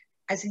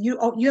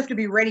you have to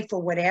be ready for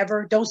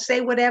whatever. Don't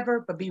say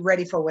whatever, but be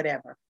ready for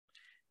whatever.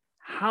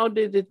 How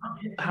did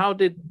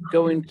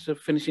going to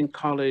finishing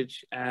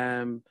college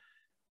and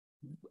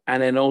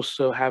then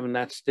also having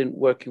that stint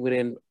working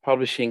within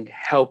publishing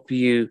help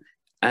you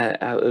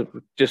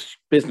just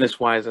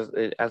business-wise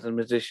as a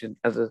musician,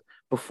 as a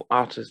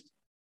artist?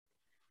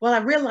 Well, I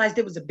realized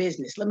it was a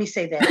business. Let me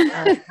say that.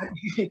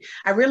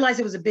 I realized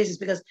it was a business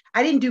because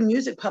I didn't do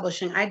music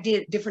publishing. I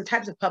did different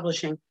types of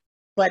publishing,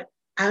 but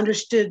I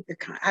understood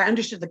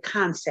the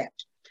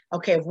concept,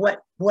 okay, of what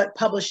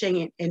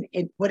publishing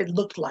and what it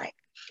looked like.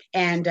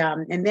 And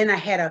then I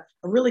had a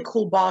really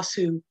cool boss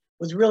who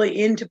was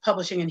really into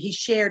publishing, and he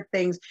shared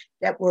things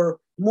that were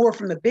more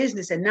from the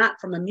business and not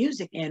from the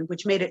music end,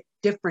 which made a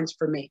difference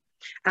for me.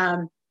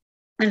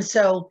 And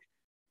so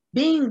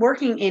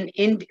working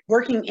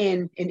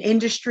in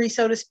industry,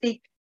 so to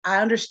speak,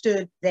 I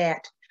understood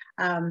that.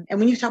 And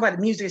when you talk about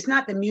the music, it's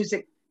not the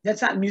music,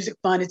 that's not music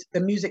fun, it's the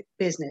music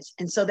business.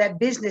 And so that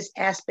business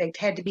aspect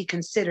had to be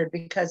considered,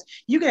 because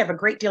you could have a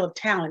great deal of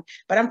talent,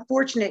 but I'm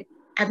fortunate.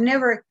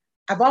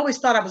 I've always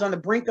thought I was on the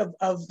brink of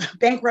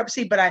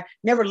bankruptcy, but I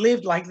never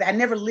lived like that. I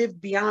never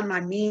lived beyond my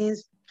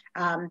means,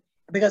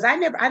 because I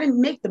didn't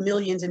make the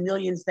millions and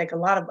millions like a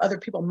lot of other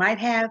people might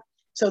have.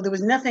 So there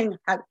was nothing.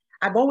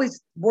 I've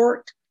always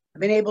worked.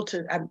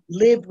 I've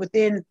lived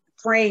within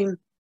frame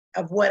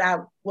of what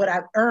I've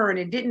earned,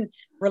 and didn't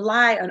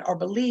rely on or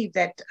believe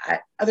that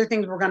other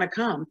things were going to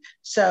come.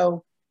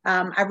 So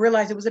I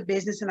realized it was a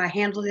business, and I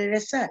handled it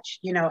as such.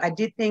 You know, I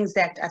did things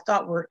that I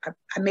thought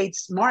I made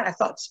smart. I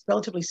thought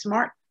relatively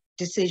smart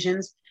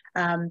decisions,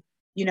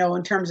 you know,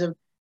 in terms of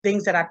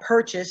things that I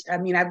purchased. I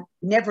mean, I've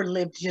never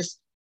lived just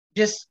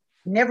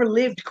never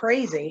lived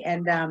crazy.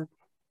 And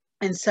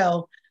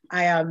so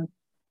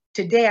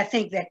today I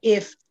think that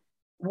if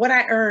what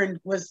I earned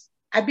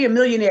I'd be a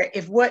millionaire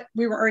if what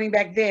we were earning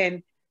back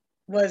then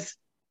was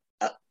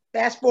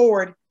fast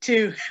forward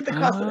to the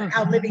cost of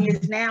how living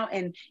is now,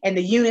 and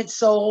the units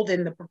sold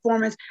and the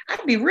performance,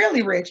 I'd be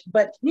really rich.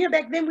 But you know,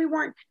 back then we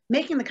weren't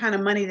making the kind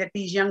of money that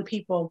these young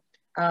people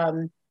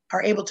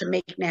are able to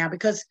make now,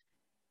 because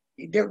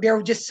there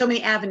are just so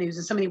many avenues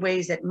and so many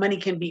ways that money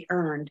can be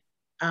earned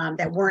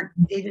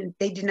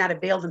they did not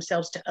avail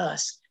themselves to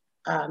us.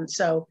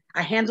 So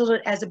I handled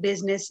it as a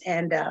business,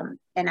 and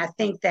I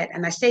think that,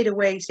 and I stayed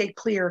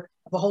clear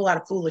of a whole lot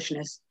of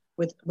foolishness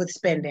with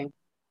spending.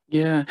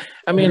 Yeah,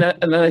 I mean,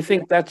 and I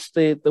think that's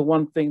the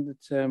one thing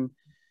that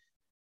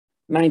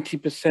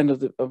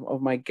 90%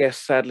 of my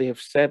guests sadly have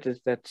said, is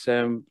that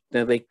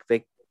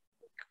they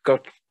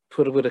got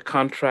put with a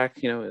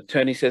contract.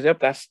 Attorney says, "Yep,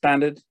 that's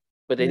standard,"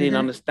 but they didn't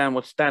understand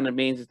what standard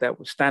means. Is that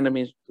what standard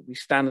means? We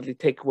standardly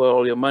take away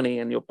all your money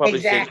and your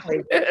publishing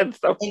and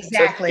stuff.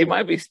 Exactly. So it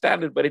might be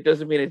standard, but it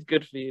doesn't mean it's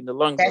good for you in the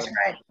long run.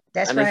 Right.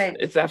 That's right.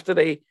 It's after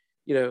they,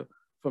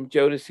 from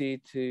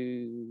Jodeci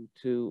to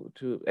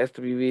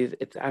SWV,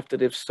 it's after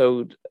they've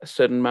sold a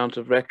certain amount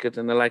of records,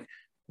 and they're like,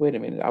 wait a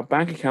minute, our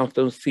bank accounts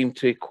don't seem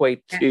to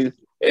equate to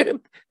the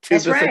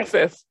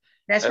success.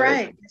 That's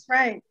right.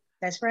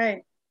 That's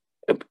right.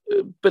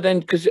 But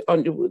then,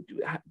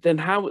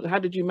 how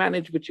did you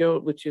manage with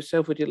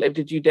yourself, with your life?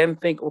 Did you then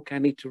think, okay, I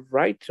need to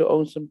write to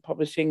own some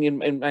publishing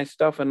in my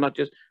stuff, and not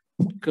just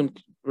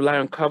rely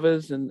on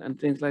covers and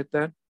things like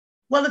that?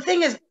 Well, the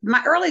thing is,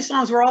 my early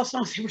songs were all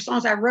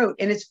songs I wrote.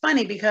 And it's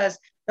funny because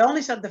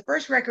the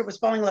first record was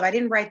Falling in Love. I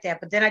didn't write that,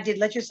 but then I did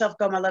Let Yourself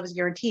Go, My Love Is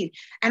Guaranteed.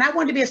 And I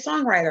wanted to be a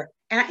songwriter.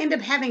 And I ended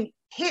up having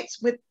hits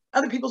with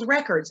other people's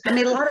records. I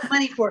made a lot of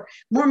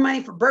more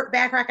money for Burt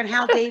Bacharach and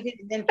Hal David,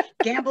 and then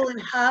Gamble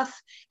and Huff.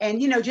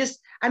 And,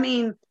 I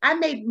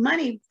made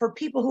money for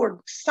people who are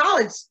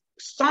solid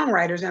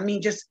songwriters. I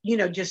mean, just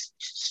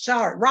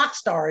rock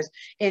stars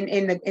in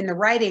the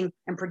writing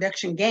and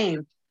production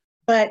game.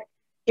 But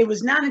it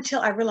was not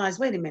until I realized,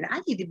 wait a minute, I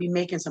need to be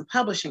making some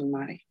publishing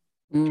money.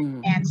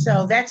 And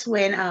so that's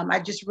when I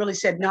just really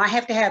said, no, I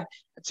have to have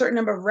a certain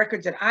number of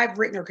records that I've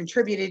written or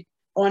contributed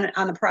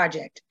on the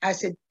project. I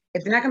said,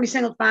 if they're not going to be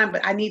single, fine,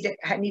 but I need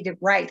to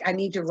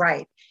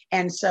write.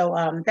 And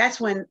so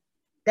that's when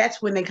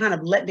they kind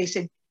of they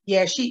said,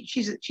 yeah,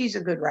 she's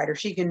a good writer.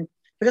 She can,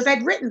 because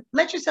I'd written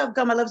Let Yourself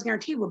Go, My Love's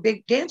Guaranteed were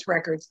big dance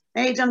records.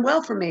 They had done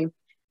well for me.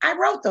 I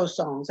wrote those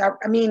songs.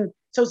 I mean,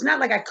 so it's not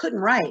like I couldn't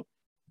write,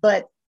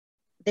 but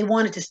they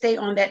wanted to stay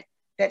on that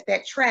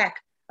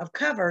track of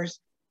covers.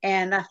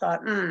 And I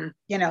thought,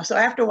 so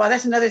after a while,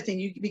 that's another thing.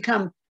 You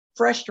become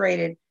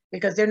frustrated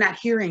because they're not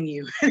hearing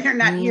you. They're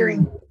not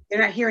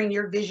hearing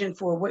your vision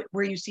for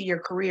where you see your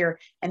career.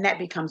 And that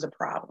becomes a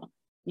problem.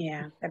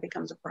 Yeah, that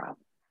becomes a problem.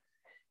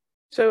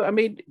 So, I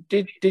mean,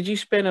 did you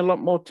spend a lot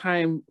more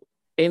time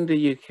in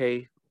the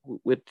UK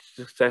with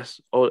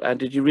success, and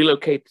did you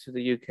relocate to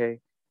the UK?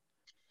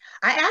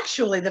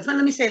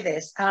 Let me say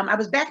this. I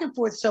was back and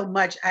forth so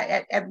much.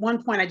 At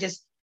one point, I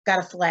just got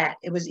a flat.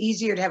 It was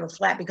easier to have a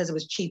flat because it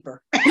was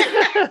cheaper.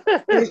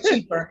 It was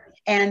cheaper.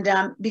 And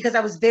because I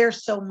was there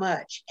so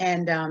much.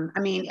 And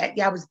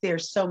I was there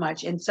so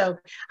much. And so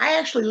I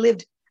actually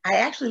lived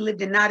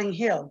in Notting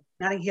Hill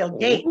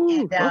Gate.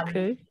 Ooh,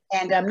 okay.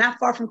 And not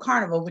far from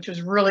Carnival, which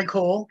was really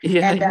cool.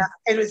 Yeah. And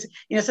it was,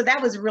 so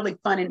that was really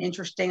fun and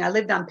interesting. I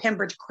lived on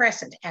Pembridge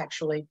Crescent,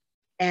 actually.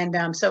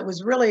 And so it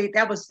was really,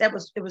 it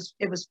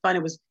was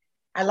fun.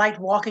 I liked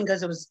walking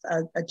because it was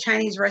a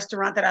Chinese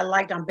restaurant that I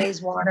liked on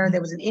Bayswater.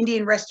 There was an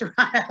Indian restaurant.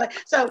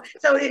 So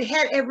it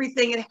had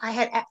everything, and I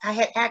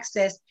had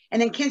access.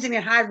 And then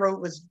Kensington High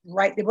Road was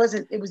right. It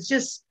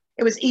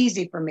was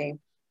easy for me.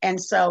 And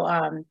so,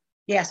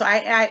 so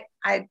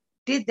I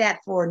did that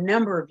for a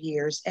number of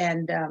years.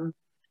 And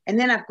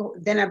then I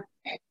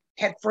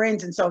had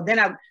friends. And so then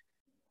I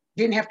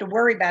didn't have to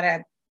worry about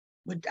it.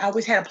 I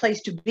always had a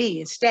place to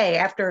be and stay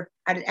after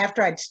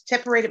I'd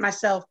separated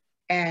myself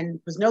and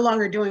was no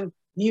longer doing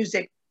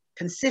music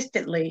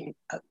consistently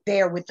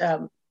there with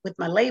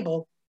my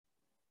label.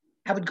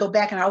 I would go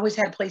back, and I always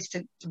had a place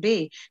to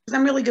be, because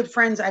I'm really good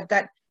friends. I've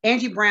got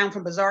Angie Brown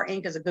from Bizarre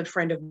Inc. is a good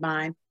friend of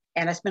mine,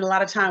 and I spent a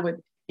lot of time with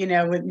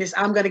Miss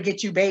I'm Gonna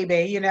Get You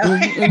Baby,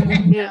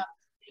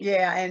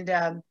 Yeah.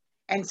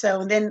 And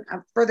so then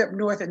further up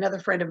north, another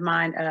friend of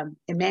mine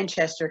in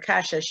Manchester,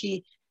 Kasha,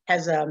 she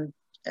has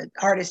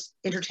artist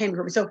entertainment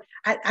group. So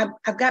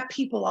I've got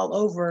people all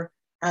over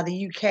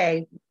the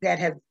UK that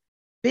have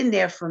been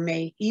there for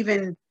me,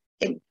 even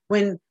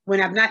when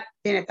I've not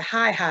been at the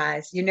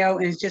highs, and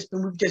we've just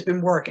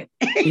been working.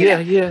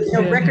 There's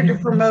no record to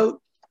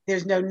promote.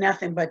 There's no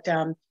nothing. But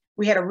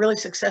we had a really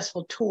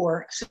successful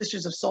tour,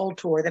 Sisters of Soul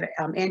tour, that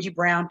Angie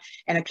Brown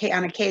and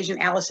on occasion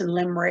Alison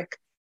Limerick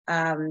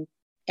and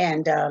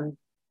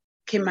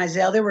Kim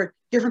Mizell. There were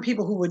different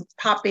people who would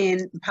pop in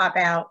and pop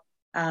out.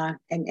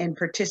 And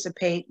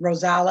participate.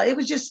 Rosala. It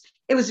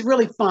was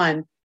really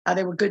fun.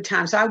 They were good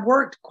times. So I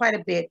worked quite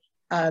a bit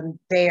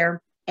there.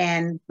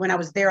 And when I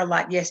was there a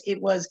lot, yes, it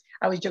was,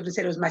 I always joked and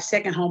said it was my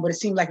second home, but it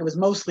seemed like it was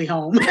mostly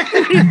home.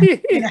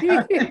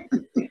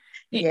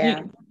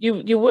 Yeah.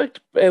 You worked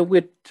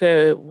with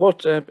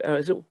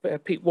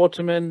Pete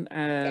Waterman,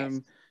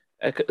 yes.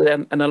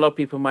 And a lot of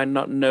people might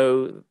not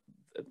know.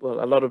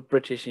 Well, a lot of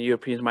British and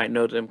Europeans might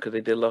know them because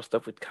they did a lot of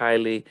stuff with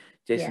Kylie,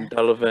 Jason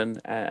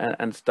Donovan,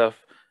 and stuff.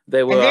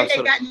 They were, and then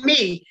they got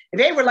me.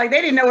 And they were like, they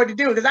didn't know what to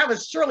do because I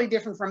was surely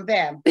different from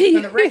them,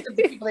 from the rest of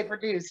the people they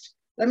produced.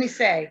 Let me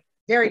say,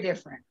 very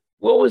different.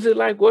 What was it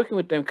like working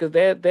with them? Because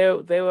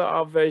they were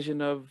our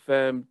version of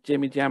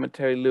Jimmy Jam and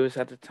Terry Lewis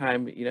at the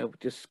time. You know,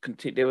 just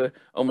continue. They were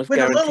almost with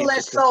guaranteed a little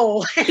less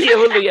soul. Yeah, a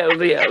little,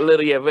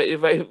 yeah, but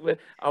if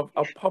a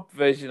pop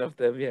version of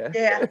them, yeah.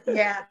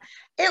 Yeah.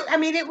 I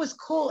mean, it was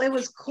cool. It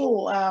was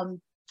cool.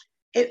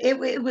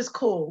 It was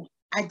cool.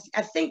 I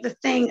think the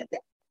thing,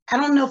 I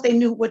don't know if they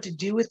knew what to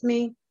do with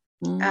me.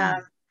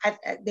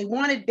 They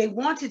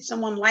wanted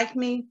someone like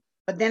me,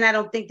 but then I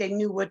don't think they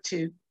knew what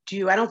to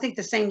do. I don't think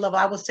the same level.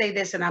 I will say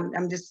this, and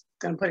I'm just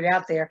going to put it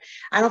out there.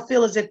 I don't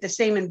feel as if the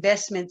same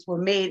investments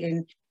were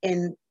made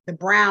in the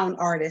Brown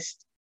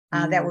artists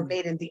that were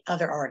made in the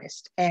other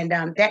artists, and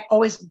that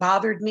always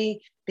bothered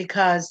me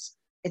because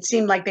it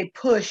seemed like they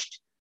pushed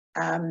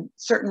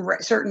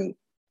certain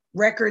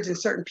records and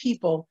certain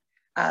people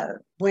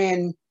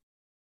when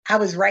I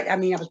was right. I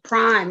mean, I was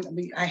primed. I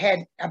mean,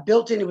 I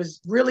built in. It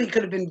was really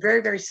could have been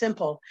very, very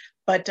simple,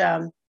 but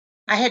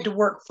I had to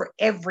work for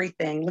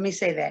everything. Let me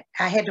say that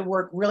I had to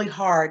work really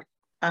hard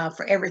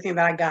for everything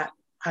that I got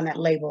on that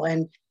label.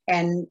 And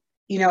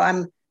you know,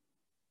 I'm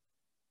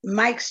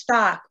Mike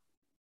Stock.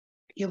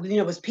 You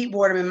know, it was Pete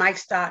Waterman, Mike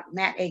Stock,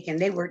 Matt Aiken.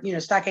 They were, you know,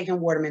 Stock, Aiken,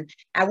 Waterman.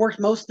 I worked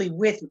mostly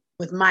with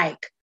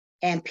Mike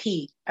and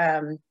Pete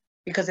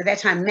because at that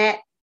time Matt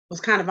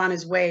was kind of on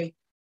his way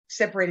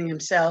separating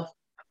himself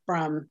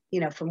from,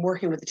 you know, from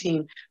working with the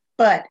team.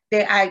 But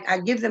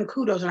I give them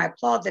kudos and I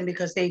applaud them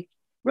because they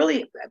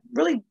really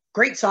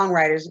great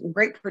songwriters and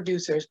great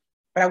producers.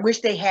 But I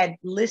wish they had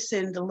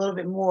listened a little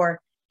bit more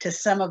to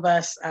some of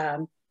us.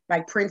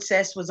 Like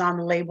Princess was on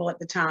the label at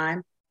the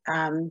time.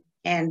 You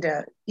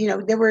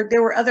know, there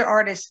were other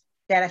artists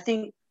that I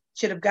think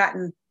should have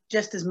gotten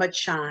just as much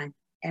shine.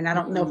 And I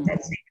don't know if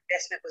that same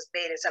investment was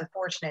made. It's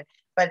unfortunate,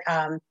 but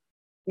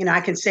you know,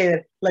 I can say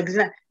that like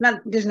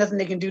there's nothing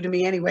they can do to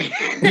me anyway.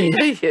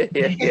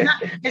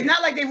 It's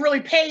not like they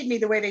really paid me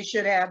the way they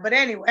should have. But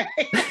anyway,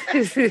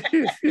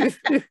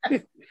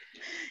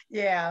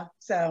 yeah.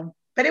 So,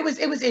 but it was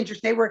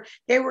interesting.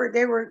 They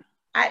were.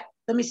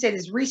 Let me say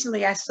this.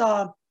 Recently, I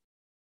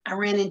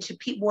ran into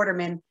Pete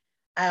Waterman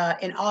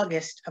in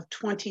August of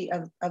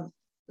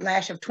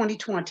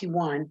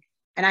 2021,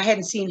 and I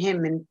hadn't seen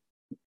him in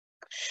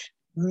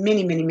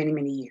many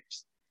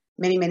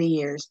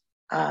years.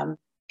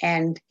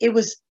 And it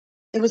was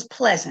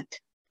pleasant.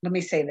 Let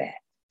me say that.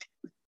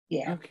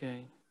 Yeah.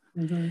 Okay.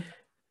 So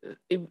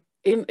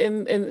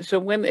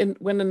when the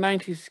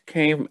 90s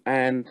came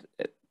and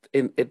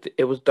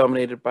it was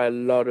dominated by a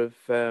lot of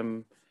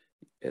the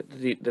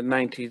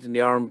 90s, and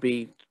the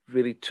R&B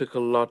really took a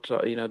lot.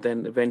 You know,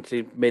 then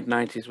eventually mid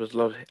 90s was a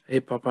lot of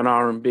hip hop and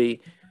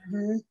R&B.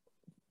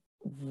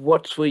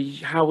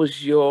 How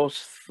was yours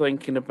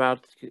thinking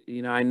about,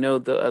 you know, I know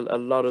that a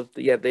lot of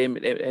the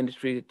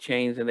industry had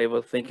changed and they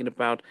were thinking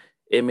about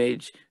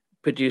image,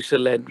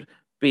 producer-led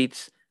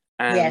beats,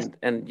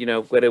 and you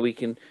know, whether we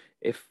can,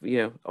 if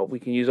you know, we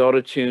can use auto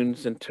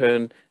tunes and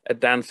turn a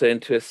dancer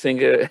into a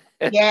singer.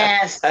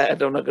 Yes.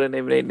 I'm not going to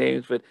name any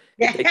names, but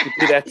if they could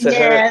do that to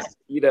her,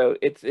 you know,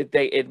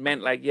 it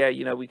meant like, yeah,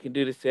 you know, we can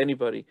do this to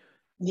anybody.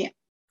 Yeah.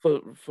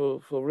 For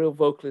real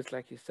vocalists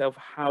like yourself,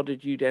 how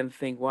did you then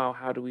think, wow,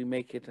 how do we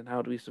make it and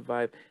how do we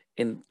survive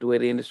in the way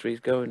the industry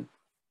is going?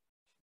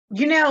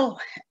 You know,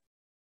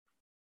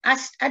 I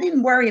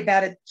didn't worry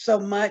about it so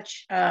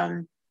much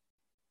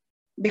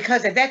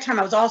because at that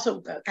time I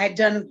had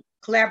done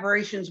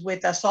collaborations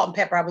with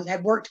Salt-N-Pepa. I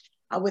had worked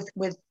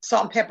with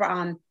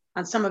Salt-N-Pepa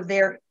on some of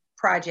their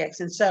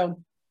projects, and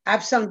so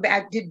I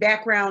did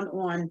background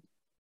on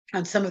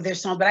some of their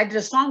songs, but I did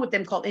a song with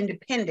them called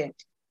Independent,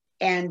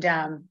 and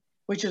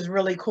which was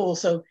really cool.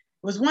 So it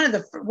was one of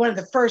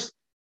the first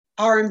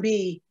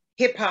R&B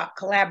hip hop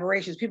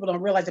collaborations. People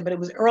don't realize it, but it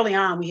was early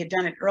on. We had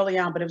done it early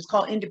on, but it was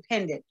called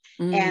Independent.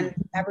 And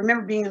I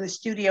remember being in the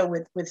studio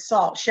with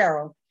Salt,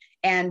 Cheryl,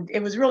 and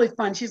it was really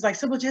fun. She's like,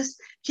 Sybil,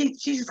 she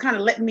just kind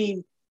of let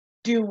me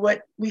do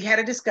what we had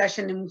a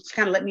discussion, and she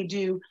kind of let me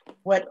do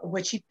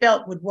what she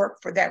felt would work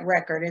for that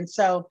record. And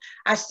so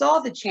I saw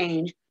the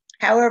change.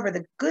 However,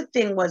 the good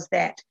thing was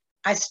that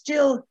I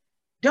still,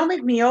 Don't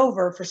Make Me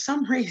Over, for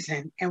some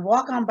reason, and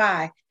Walk On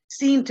By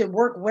seemed to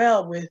work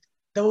well with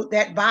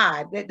that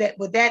vibe, that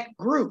with that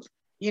group.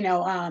 You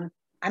know, I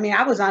mean,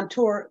 I was on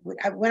tour.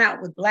 I went out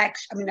with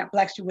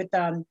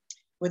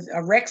with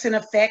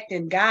Rex-N-Effect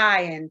and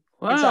Guy, and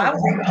so I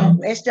was able to,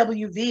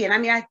 SWV, and I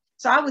mean, I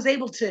was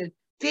able to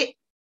fit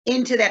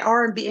into that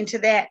R&B, into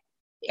that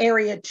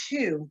area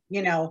too.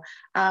 You know,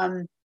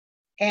 and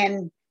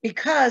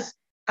because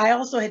I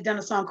also had done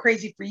a song,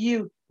 Crazy for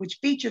You, which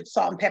featured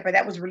Salt-N-Pepa,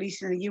 that was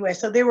released in the US.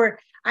 So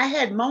I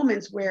had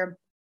moments where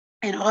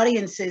in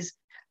audiences,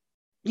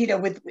 you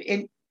know,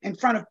 in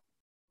front of,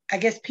 I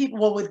guess,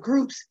 people, with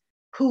groups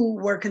who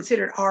were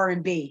considered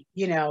R&B,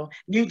 you know,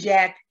 New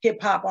Jack, hip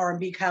hop,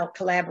 R&B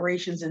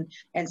collaborations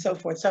and so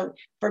forth. So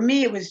for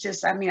me, it was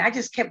just, I mean, I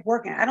just kept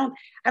working. I don't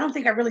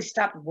think I really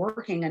stopped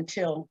working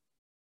until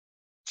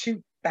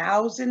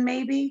 2000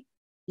 maybe.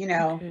 you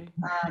know,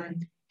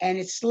 and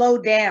it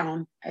slowed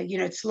down,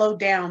 it slowed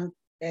down.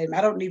 And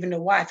I don't even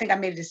know why. I think I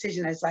made a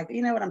decision that's like,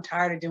 you know what, I'm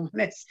tired of doing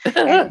this.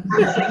 And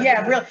honestly,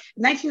 yeah, real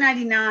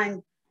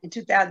 1999 and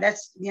 2000,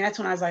 that's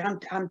when I was like,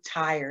 I'm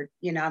tired.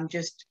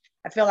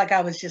 I feel like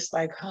I was just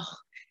like, oh,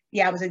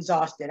 yeah, I was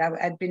exhausted.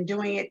 I'd been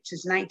doing it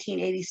since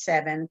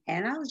 1987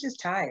 and I was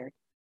just tired.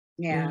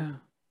 Yeah.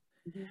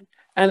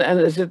 And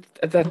is it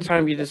at that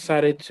time you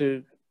decided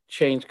to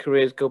change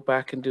careers, go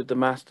back and do the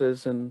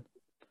masters? And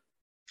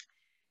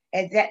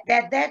at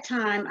that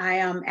time, I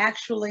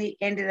actually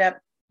ended up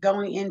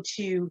going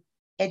into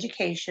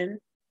education,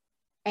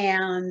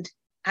 and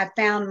I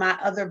found my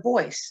other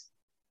voice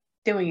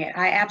doing it.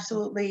 I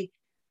absolutely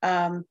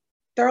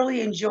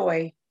thoroughly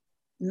enjoy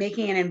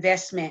making an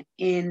investment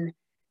into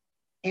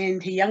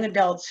young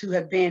adults who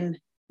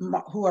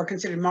are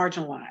considered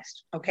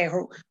marginalized, okay,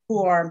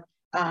 who are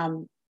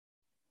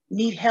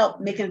need help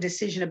making a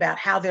decision about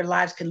how their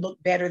lives can look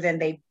better than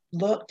they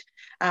looked.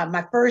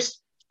 My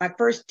first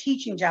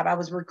teaching job, I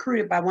was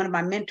recruited by one of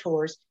my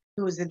mentors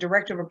who was the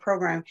director of a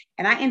program,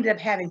 and I ended up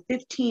having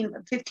 15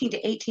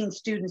 to 18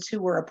 students who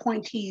were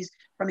appointees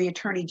from the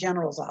Attorney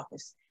General's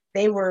office.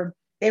 They were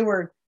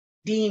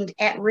deemed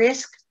at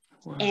risk,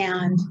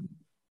 and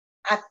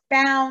I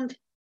found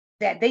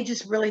that they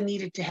just really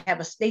needed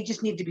to they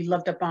just needed to be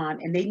loved up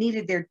on, and they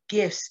needed their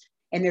gifts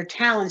and their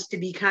talents to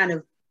be kind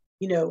of,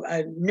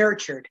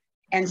 nurtured.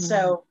 And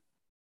so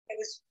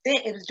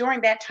it was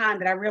during that time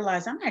that I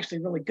realized I'm actually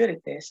really good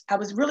at this. I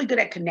was really good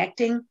at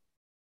connecting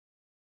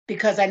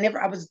because it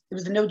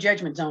was a no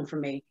judgment zone for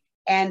me.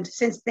 And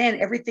since then,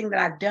 everything that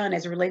I've done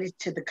as related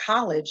to the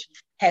college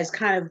has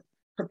kind of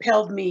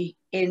propelled me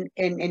in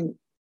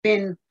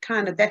been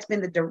kind of, that's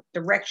been the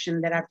direction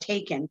that I've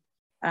taken.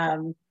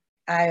 I'm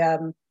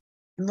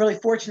really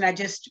fortunate. I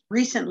just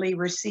recently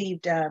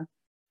received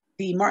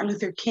the Martin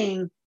Luther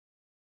King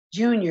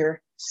Jr.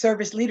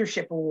 Service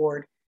Leadership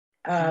Award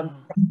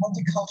from the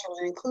Multicultural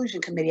and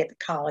Inclusion Committee at the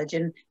college.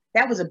 And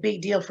that was a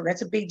big deal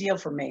that's a big deal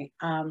for me.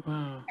 And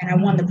I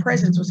won the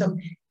President's. So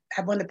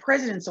I won the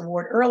President's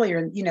Award earlier,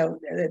 at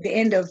the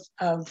end of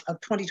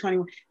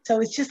 2021.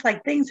 So it's just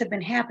like things have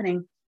been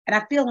happening. And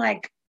I feel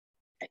like,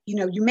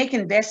 you make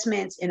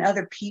investments in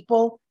other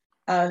people.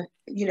 When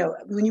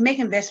you make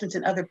investments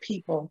in other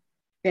people,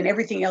 then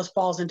everything else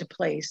falls into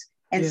place.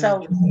 And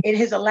so it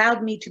has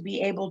allowed me to be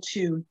able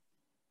to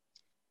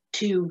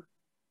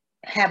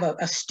have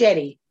a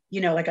steady,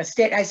 like a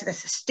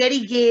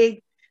steady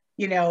gig,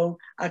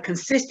 a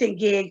consistent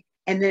gig,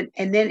 and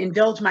then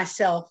indulge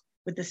myself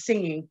with the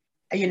singing,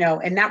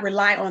 and not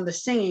rely on the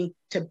singing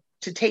to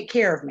take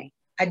care of me.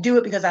 I do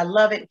it because I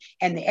love it,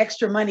 and the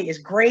extra money is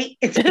great.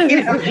 It's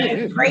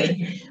it's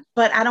great,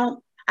 but I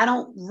don't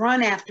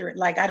run after it.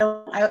 Like I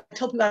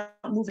tell people I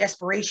don't move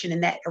aspiration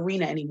in that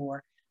arena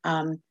anymore.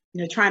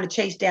 Trying to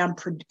chase down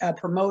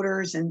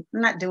promoters, and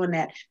I'm not doing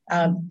that.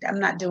 I'm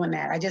not doing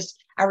that.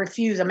 I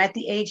refuse. I'm at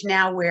the age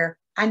now where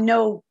I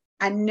know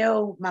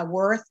my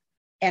worth,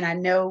 and I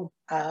know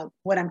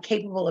what I'm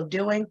capable of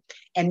doing.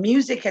 And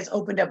music has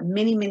opened up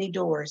many, many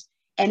doors.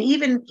 And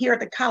even here at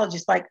the college,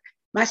 it's like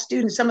my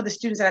students, some of the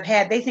students that I've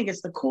had, they think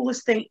it's the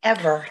coolest thing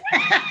ever.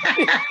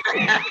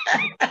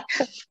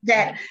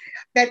 that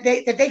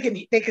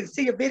they can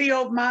see a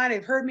video of mine,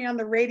 they've heard me on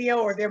the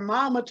radio, or their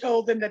mama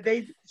told them that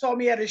they saw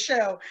me at a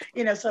show.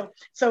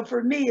 So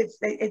for me,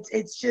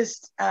 it's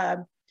just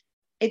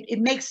it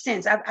makes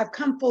sense. I've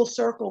come full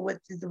circle with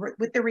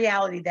the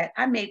reality that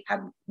I may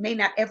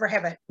not ever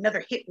have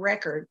another hit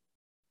record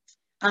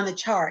on the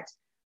charts,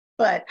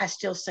 but I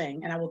still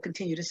sing, and I will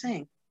continue to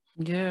sing.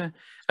 Yeah.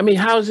 I mean,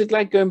 how is it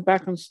like going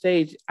back on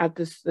stage at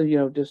this,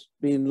 just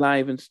being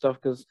live and stuff?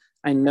 Because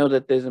I know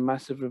that there's a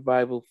massive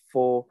revival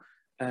from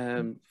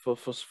the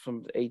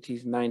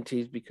 80s,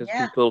 90s, because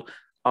people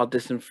are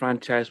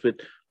disenfranchised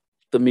with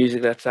the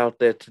music that's out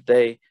there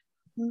today.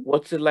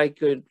 What's it like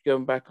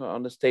going back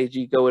on the stage? Do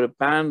you go with a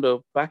band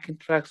or backing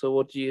tracks,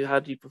 or how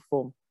do you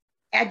perform?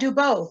 I do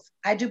both.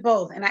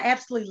 And I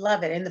absolutely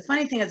love it. And the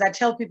funny thing is, I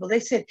tell people,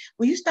 they said,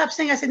 will you stop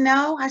singing? I said,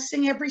 no, I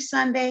sing every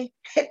Sunday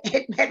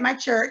at my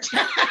church.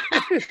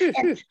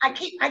 And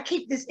I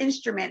keep this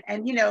instrument.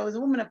 And, as a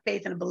woman of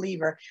faith and a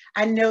believer,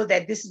 I know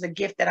that this is a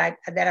gift that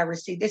I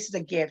received. This is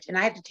a gift, and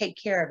I have to take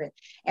care of it.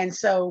 And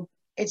so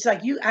it's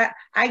like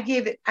I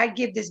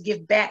give this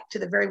gift back to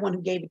the very one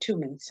who gave it to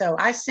me. So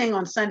I sing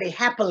on Sunday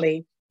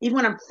happily, even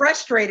when I'm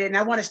frustrated and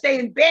I want to stay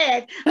in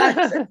bed.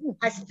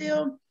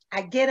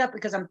 I get up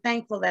because I'm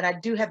thankful that I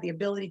do have the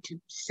ability to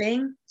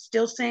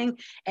still sing,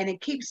 and it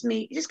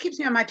just keeps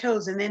me on my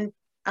toes. And then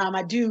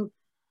I do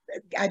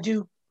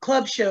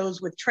club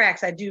shows with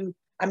tracks. I'm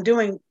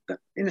doing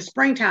in the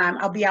springtime,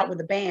 I'll be out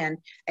with a band.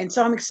 And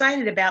so I'm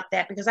excited about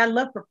that because I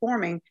love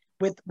performing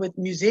with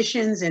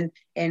musicians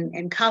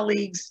and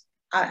colleagues.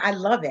 I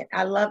love it.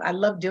 I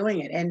love doing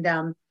it. And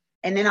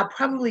then I'll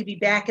probably be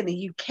back in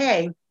the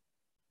UK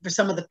for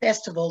some of the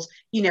festivals,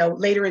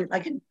 later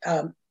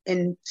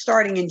in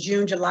starting in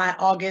June, July,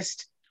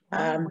 August,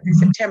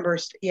 September.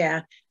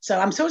 Yeah. So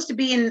I'm supposed to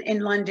be in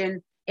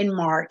London in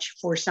March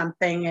for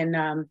something.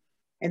 And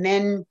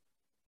then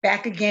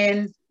back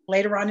again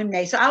later on in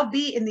May. So I'll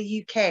be in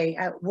the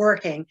UK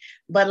working,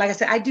 but like I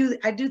said, I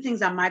do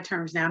things on my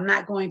terms now.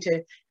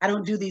 I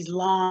don't do these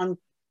long,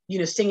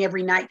 sing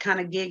every night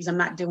kind of gigs. I'm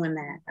not doing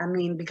that. I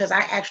mean, because I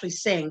actually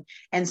sing.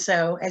 And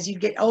so as you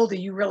get older,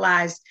 you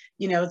realize,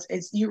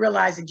 you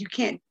realize that you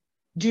can't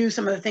do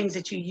some of the things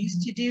that you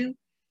used to do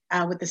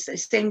with the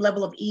same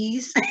level of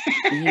ease.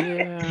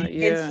 Yeah,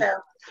 And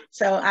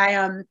so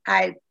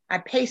I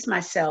pace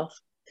myself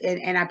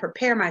and I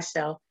prepare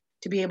myself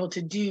to be able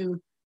to do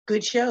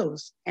good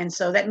shows. And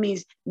so that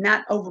means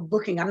not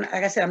overbooking.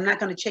 Like I said, I'm not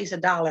going to chase a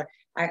dollar.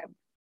 I'm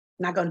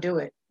not going to do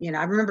it.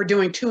 I remember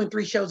doing 2 and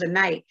 3 shows a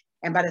night.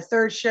 And by the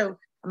third show,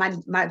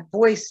 my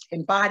voice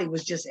and body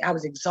was I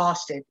was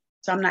exhausted.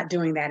 So I'm not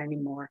doing that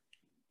anymore.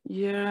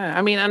 Yeah.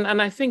 I mean,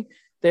 and I think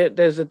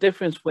there's a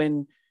difference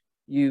when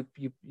you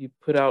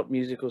put out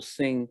music or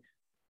sing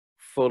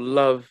for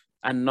love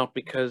and not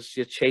because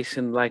you're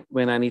chasing, like,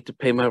 when I need to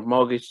pay my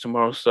mortgage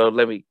tomorrow, so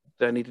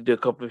I need to do a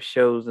couple of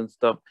shows and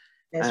stuff.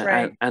 That's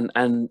right.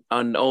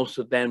 And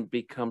also then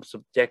become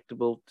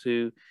subjectable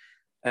to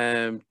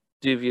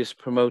dubious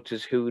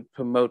promoters who would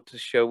promote the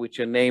show with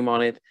your name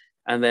on it,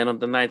 and then on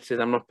the night says,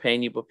 I'm not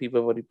paying you, but people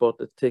have already bought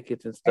the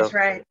tickets and stuff. That's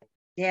right.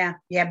 Yeah.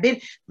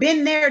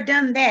 Been there,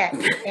 done that.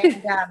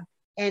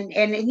 And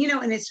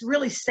and it's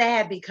really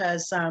sad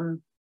because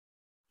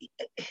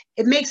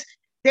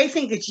they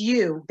think it's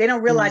you. They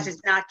don't realize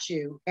it's not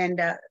you.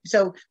 And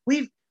so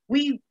we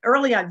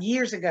early on,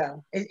 years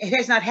ago, it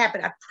has not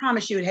happened. I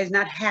promise you, it has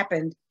not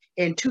happened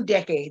in 2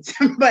 decades.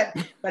 but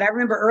I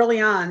remember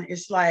early on,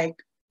 it's like,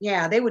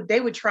 yeah, they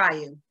would try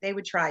you. They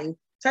would try you.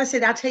 So I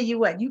said, I'll tell you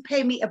what, you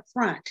pay me up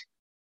front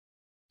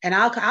and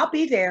I'll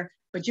be there,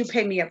 but you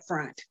pay me up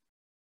front,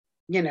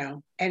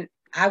 and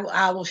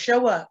I will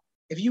show up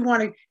if you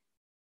want to,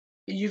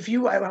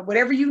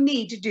 whatever you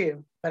need to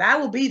do, but I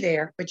will be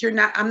there, but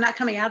I'm not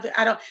coming out.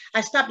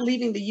 I stopped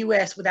leaving the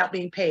US without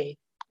being paid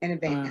in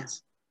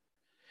advance.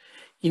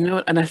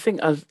 Wow. And I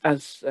think as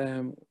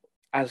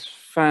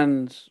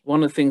fans,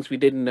 one of the things we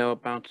didn't know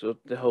about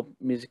the whole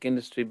music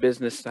industry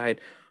business side,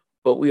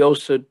 but we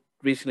also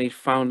recently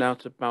found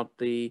out about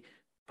the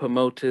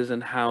promoters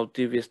and how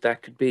dubious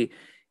that could be.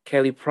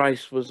 Kelly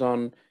Price was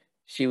on.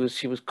 She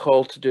was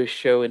called to do a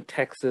show in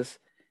Texas.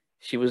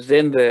 She was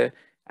in there,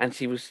 and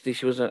she was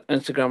on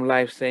Instagram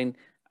Live saying,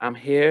 "I'm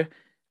here.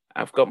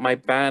 I've got my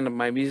band and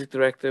my music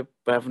director,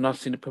 but I've not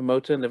seen the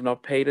promoter and they've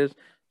not paid us,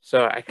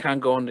 so I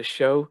can't go on the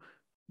show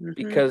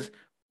because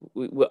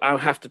I'll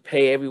have to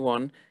pay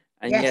everyone,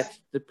 and yet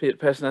the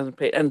person hasn't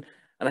paid." And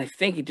I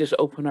think it just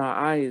opened our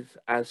eyes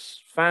as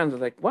fans.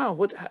 Like, wow,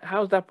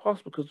 how is that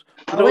possible? Because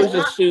we'd always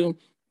assume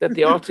that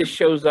the artist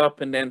shows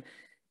up and then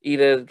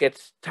either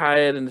gets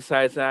tired and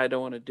decides, I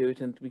don't want to do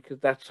it, and because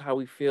that's how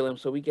we feel. And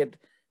so we get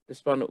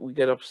despondent, we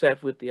get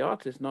upset with the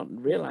artist, not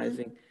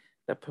realizing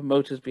that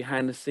promoters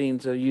behind the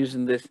scenes are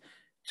using this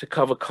to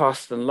cover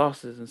costs and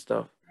losses and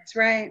stuff. That's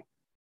right.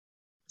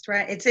 That's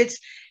right. It's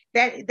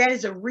that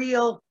is a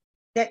real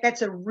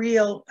that's a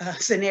real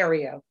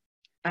scenario,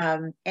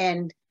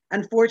 and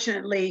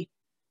unfortunately,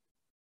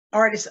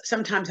 artists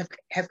sometimes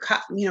have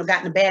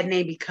gotten a bad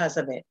name because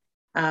of it,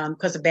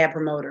 because of bad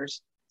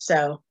promoters.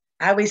 So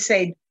I always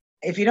say,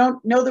 if you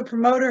don't know the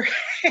promoter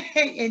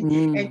and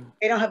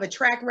they don't have a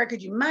track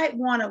record, you might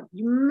want to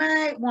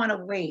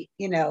wait,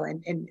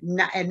 and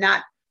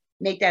not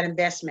make that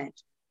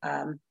investment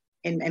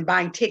in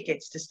buying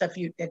tickets to stuff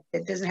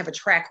that doesn't have a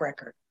track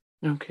record.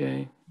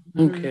 Okay.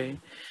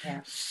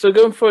 Yeah. So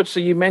going forward, so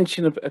you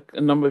mentioned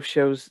a number of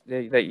shows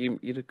that you're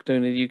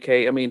doing in the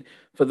UK. I mean,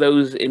 for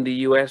those in the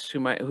US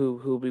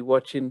who'll be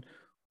watching,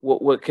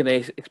 what can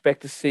they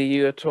expect to see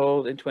you at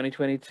all in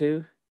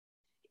 2022?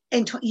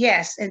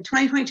 Yes, in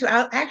 2022,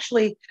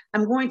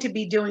 I'm going to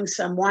be doing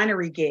some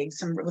winery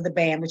gigs with a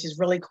band, which is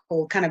really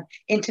cool, kind of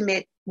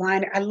intimate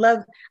wine. I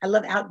love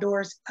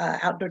outdoors,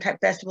 outdoor type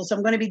festivals. So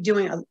I'm going to be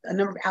doing a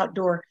number of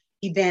outdoor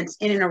events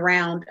in and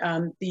around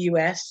the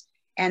US.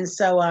 And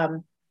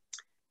so,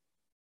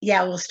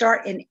 we'll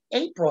start in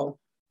April.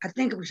 I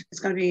think it's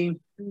going to be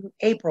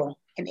April,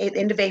 and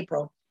end of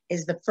April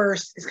is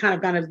kind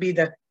of going to be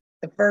the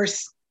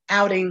first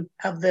outing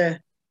of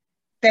the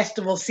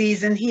festival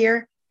season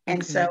here.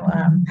 And so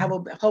I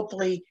will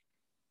hopefully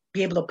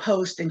be able to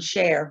post and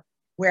share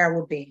where I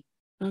will be.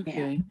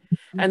 Okay.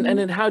 Yeah. And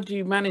then how do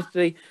you manage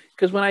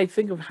because when I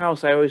think of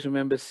house, I always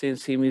remember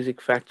CNC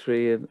Music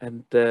Factory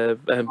and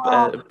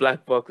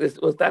Black Box.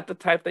 Was that the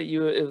type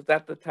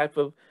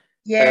of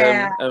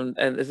yeah.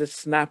 And is it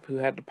Snap who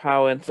had the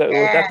power? And so was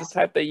that the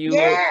type that you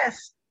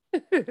Yes.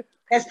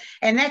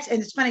 And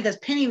it's funny because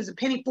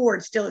Penny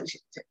Ford still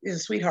is a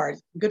sweetheart,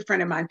 a good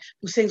friend of mine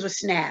who sings with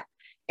Snap.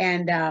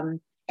 And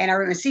I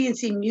remember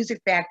CNC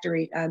Music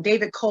Factory,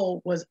 David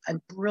Cole was a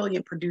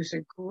brilliant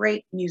producer,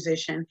 great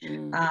musician.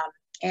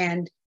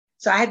 And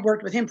so I had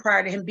worked with him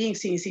prior to him being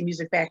CNC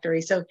Music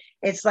Factory. So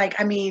it's like,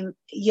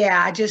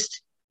 I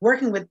just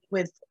working with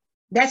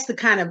that's the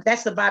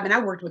vibe. And I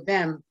worked with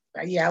them.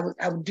 I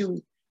would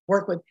do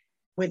work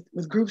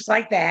with groups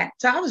like that.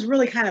 So I was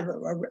really kind of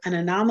an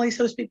anomaly,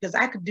 so to speak, because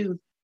I could do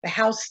the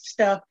house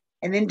stuff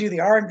and then do the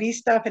R&B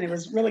stuff, and it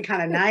was really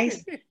kind of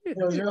nice. It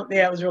was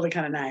it was really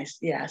kind of nice.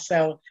 Yeah.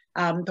 So,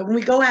 but when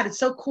we go out, it's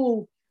so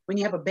cool when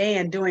you have a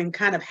band doing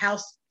kind of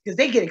house, because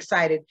they get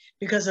excited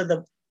because of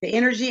the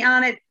energy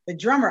on it. The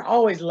drummer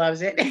always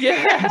loves it.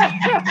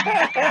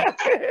 Yeah.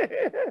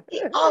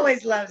 He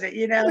always loves it,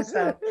 you know.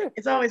 So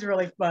it's always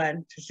really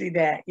fun to see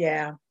that.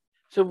 Yeah.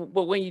 So,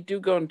 but when you do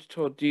go on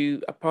tour, do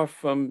you, apart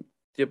from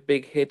your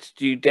big hits,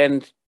 do you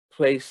then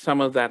play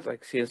some of that,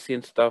 like CNC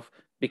and stuff,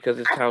 because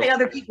it's I play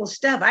other people's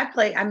stuff.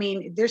 I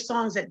mean, there's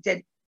songs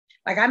that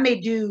like I may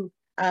do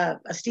a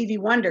Stevie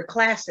Wonder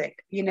classic,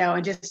 you know,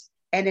 and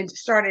then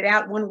started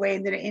out one way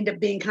and then it ended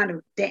up being kind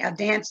of a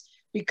dance,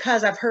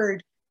 because I've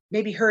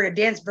maybe heard a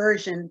dance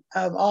version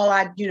of All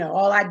I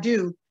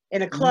Do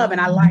in a club,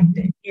 and I liked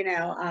it, you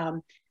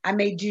know.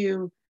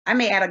 I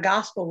may add a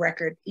gospel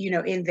record, you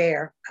know, in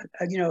there,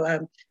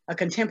 a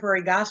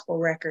contemporary gospel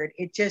record.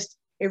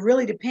 It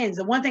really depends.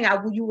 The one thing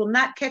you will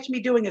not catch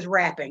me doing is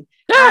rapping.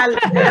 You're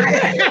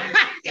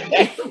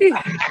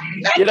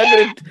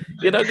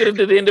not gonna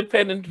do the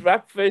independent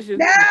rap version.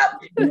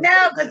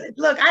 No, because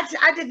look,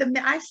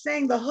 I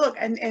sang the hook,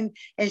 and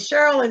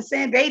Cheryl and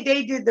Sam, they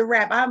did the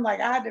rap. I'm like,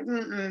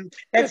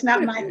 that's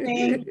not my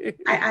thing.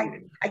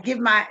 I give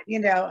my,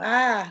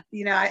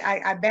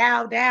 I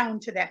bow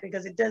down to that,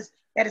 because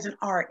that is an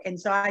art, and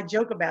so I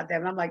joke about that.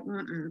 And I'm like,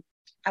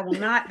 I will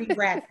not be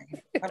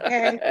rapping.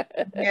 Okay,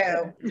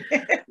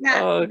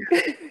 no,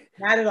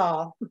 not at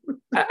all.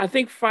 I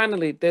think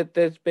finally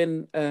there's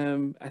been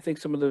I think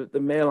some of the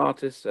male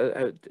artists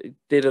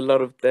did a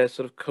lot of their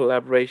sort of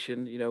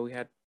collaboration. You know, we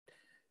had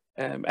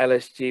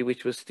LSG,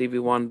 which was Stevie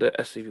Wonder,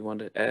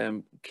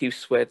 Keith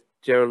Sweat,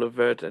 Gerald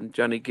Levert, and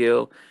Johnny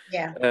Gill.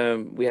 Yeah.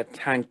 We had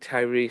Tank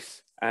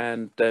Tyrese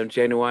and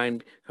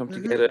Genuine come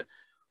together.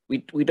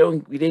 We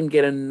didn't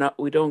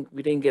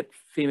get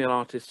female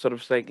artists sort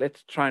of saying,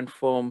 let's try and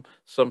form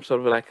some sort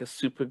of like a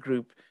super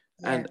group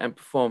and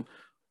perform.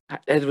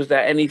 Was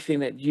there anything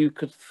that you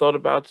could thought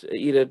about,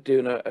 either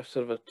doing a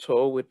sort of a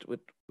tour with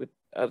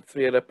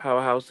 3 other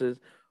powerhouses,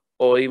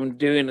 or even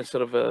doing a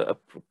sort of a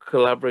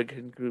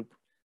collaborating group?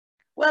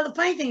 Well, the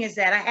funny thing is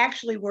that I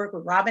actually work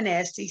with Robin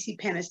S., CeCe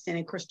Peniston,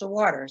 and Crystal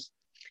Waters,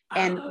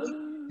 and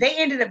they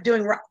ended up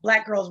doing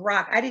Black Girls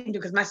Rock. I didn't do,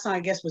 because my son,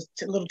 I guess, was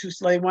a little too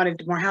slow. He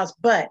wanted more house,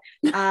 but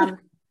I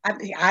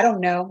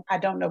don't know.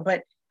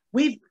 But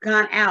we've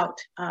gone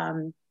out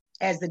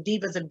as the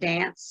Divas of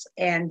Dance,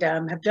 and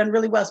have done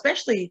really well,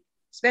 especially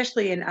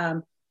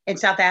in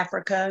South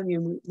Africa. I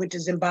mean, we went to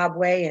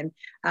Zimbabwe,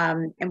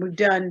 and we've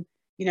done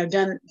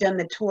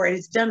the tour, and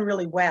it's done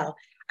really well.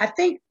 I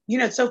think,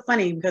 it's so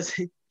funny, because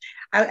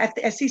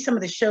I see some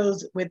of the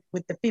shows with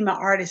the female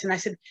artists, and I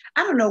said,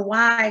 I don't know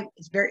why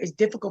it's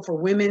difficult for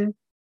women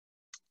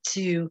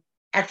to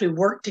actually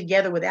work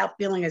together without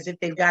feeling as if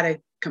they've got to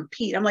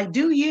compete. I'm like,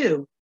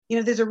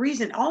 there's a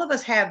reason. All of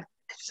us have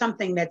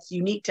something that's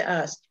unique to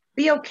us.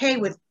 Be okay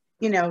with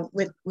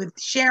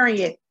sharing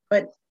it,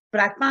 but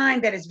I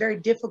find that it's very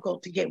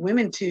difficult to get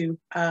women to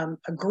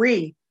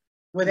agree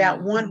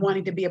without one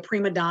wanting to be a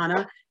prima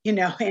donna,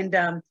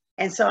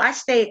 and so I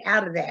stayed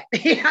out of that.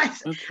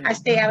 I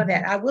stay out of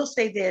that. I will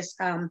say this: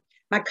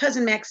 my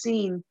cousin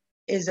Maxine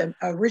is an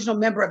original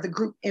member of the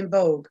group En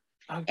Vogue,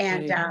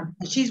 and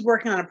she's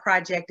working on a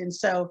project, and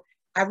so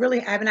I really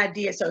have an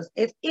idea. So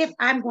if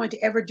I'm going to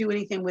ever do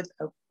anything with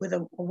a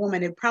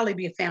woman, it'd probably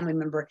be a family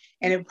member,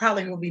 and it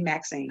probably will be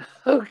Maxine.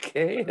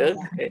 Okay.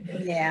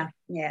 Yeah.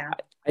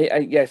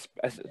 I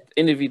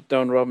interviewed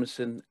Don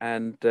Robinson,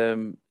 and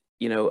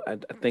I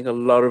think a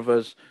lot of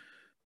us,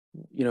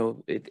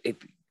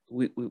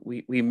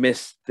 we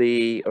missed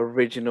the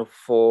original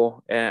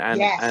 4,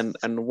 and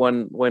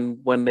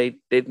when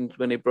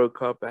they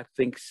broke up, I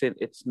think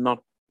it's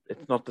not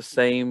the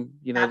same.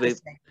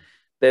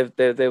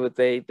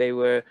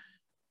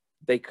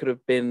 They could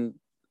have been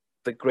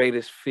the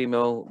greatest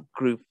female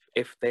group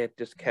if they had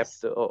just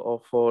kept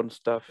all 4 and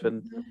stuff,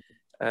 and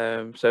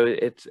so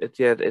it's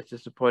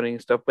disappointing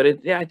and stuff. But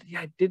I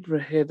did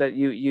hear that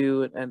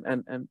you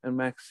and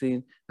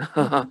Maxine,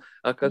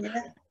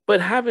 but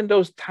having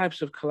those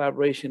types of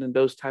collaboration and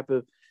those type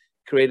of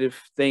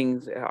creative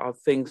things are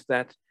things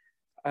that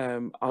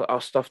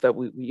are stuff that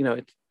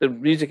the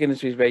music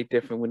industry is very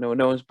different. We know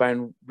no one's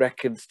buying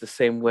records the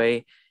same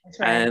way. That's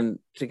right. And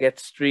to get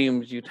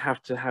streams, you'd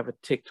have to have a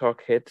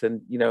TikTok hit,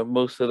 and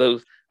most of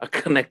those are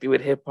connected with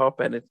hip hop,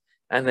 and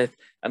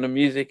the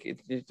music.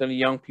 It's only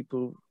young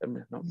people,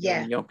 not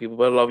young people,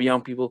 but a lot of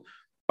young people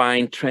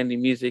buying trendy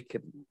music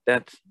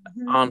that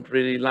aren't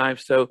really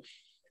live. So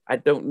I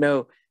don't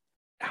know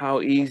how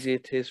easy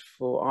it is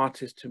for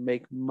artists to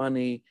make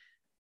money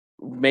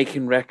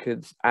making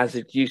records as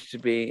it used to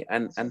be,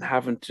 and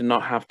having to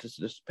not have to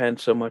spend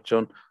so much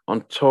on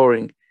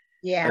touring.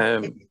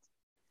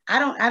 I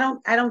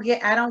don't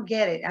get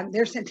it.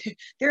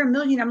 There are a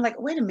million. I'm like,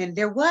 wait a minute,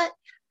 they're what?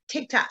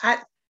 TikTok.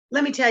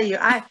 let me tell you,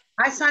 I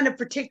signed up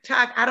for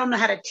TikTok. I don't know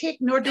how to tick,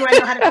 nor do I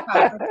know how to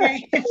talk.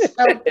 Okay,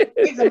 so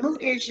it's a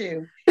mood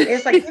issue.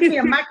 It's like, give me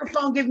a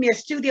microphone, give me a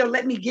studio,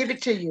 let me give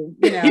it to you.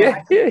 You know,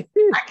 I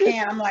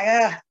can't. I'm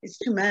like, it's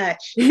too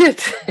much.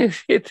 It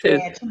is.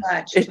 Yeah, too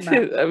much. Too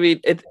much. I mean,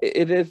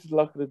 it is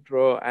luck of the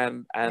draw,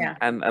 and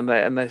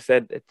I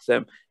said it's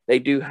they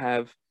do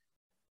have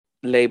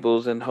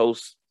labels and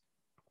hosts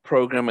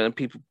programming and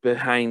people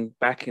behind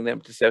backing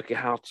them to say, okay,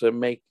 how to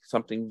make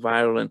something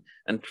viral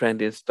and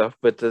trendy and stuff.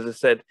 But as I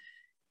said,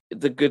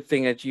 the good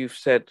thing that you've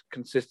said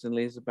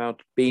consistently is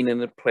about being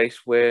in a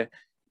place where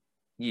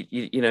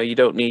you know, you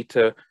don't need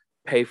to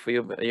pay for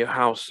your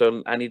house.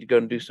 So I need to go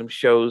and do some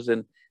shows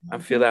and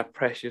feel that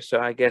pressure. So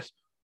I guess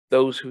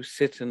those who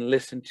sit and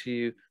listen to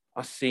you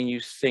are seeing you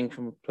sing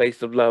from a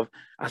place of love,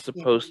 as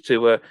opposed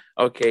to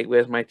okay,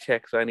 where's my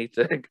check? So I need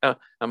to go,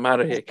 I'm out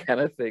of here, kind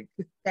of thing.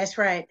 That's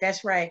right.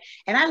 That's right.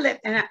 And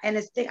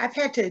I've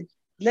had to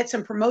let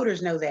some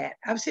promoters know that.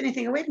 I was sitting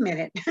thinking, wait a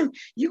minute,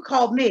 you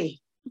called me.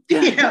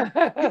 You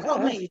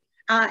called me.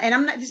 And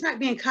I'm not just not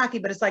being cocky,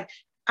 but it's like,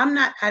 I'm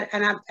not,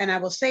 and I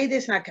will say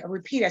this, and I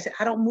repeat, I said,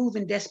 I don't move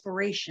in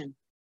desperation.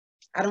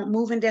 I don't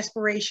move in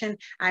desperation.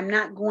 I'm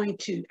not going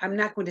to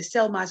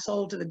sell my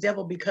soul to the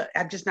devil, because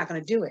I'm just not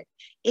going to do it.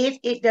 If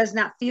it does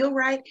not feel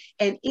right,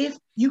 and if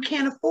you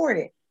can't afford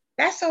it,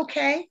 that's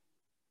okay.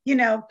 You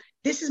know,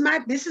 this is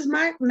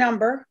my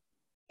number.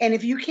 And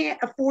if you can't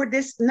afford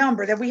this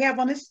number that we have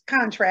on this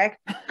contract,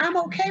 I'm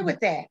okay with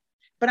that.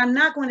 But I'm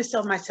not going to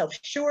sell myself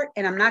short,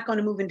 and I'm not going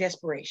to move in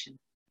desperation.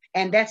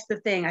 And that's the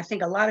thing. I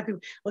think a lot of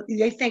people,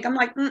 they think, I'm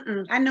like,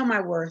 I know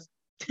my worth.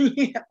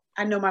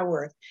 I know my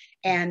worth.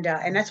 And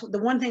that's the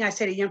one thing I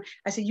say to you.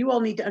 I said, you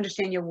all need to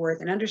understand your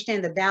worth and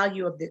understand the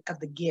value of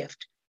the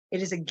gift.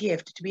 It is a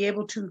gift to be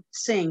able to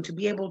sing, to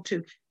be able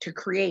to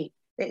create.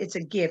 It's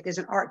a gift. There's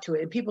an art to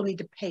it, and people need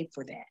to pay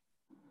for that.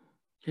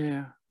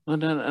 Yeah,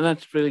 and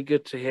that's really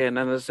good to hear. And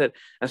as I said,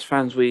 as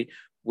fans, we're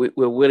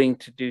willing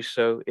to do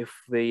so if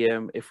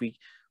we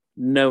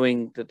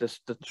knowing that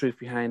the truth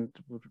behind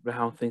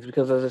things.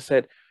 Because as I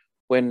said,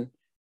 when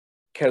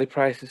Kelly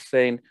Price is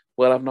saying,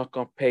 well, I've not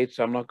got paid,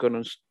 so I'm not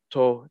going to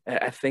tour,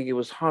 I think it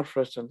was hard for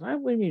us to,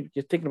 when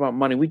you're thinking about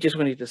money, we just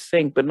wanted to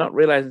sing, but not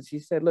realizing, she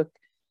said, look,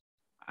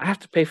 I have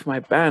to pay for my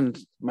band,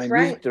 my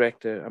music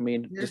director, I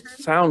mean, the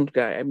sound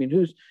guy, I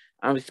mean,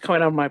 it's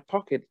coming out of my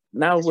pocket.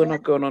 Now we're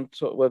not going on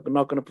tour, we're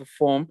not going to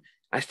perform.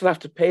 I still have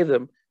to pay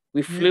them.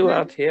 We flew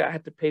out here, I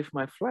had to pay for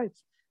my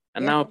flights.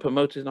 And now a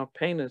promoter's not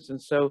paying us.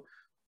 And so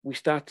we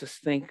start to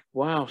think,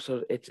 wow,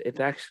 so it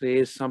actually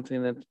is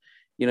something that,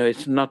 you know,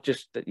 it's not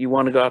just that you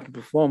want to go out and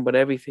perform, but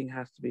everything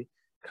has to be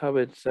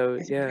covered. So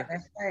yeah,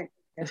 that's right.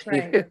 That's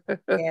right.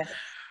 Yeah.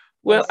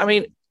 Well, I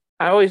mean,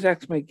 I always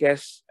ask my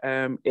guests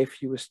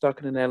if you were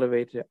stuck in an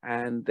elevator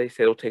and they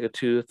said it'll take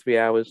 2 or 3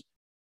 hours,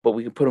 but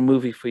we can put a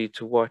movie for you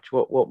to watch.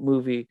 What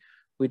movie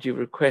would you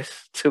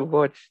request to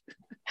watch?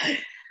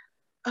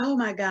 Oh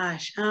my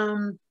gosh.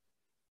 Oh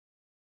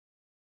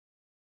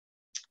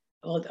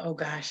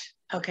gosh.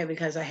 Okay,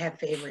 because I have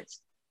favorites.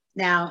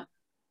 Now,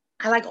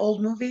 I like old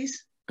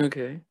movies.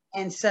 Okay.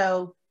 And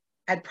so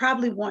I'd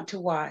probably want to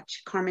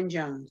watch Carmen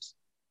Jones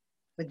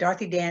with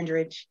Dorothy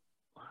Dandridge,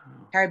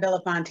 Harry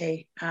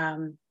Belafonte.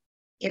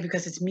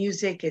 Because it's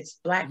music, it's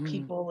Black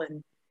people,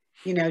 and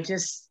you know,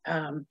 just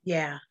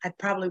I'd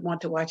probably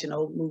want to watch an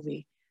old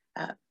movie.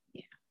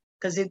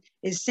 Because it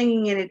is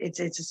singing in it. It's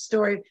a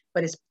story,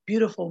 but it's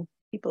beautiful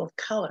people of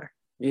color.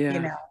 Yeah.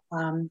 You know,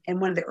 and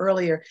one of the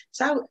earlier.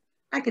 So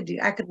I could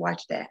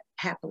watch that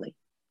happily.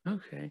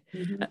 Okay.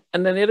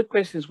 And then the other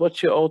question is,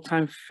 what's your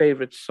all-time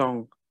favorite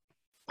song?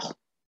 Oh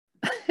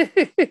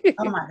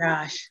my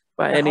gosh.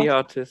 By any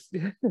artist.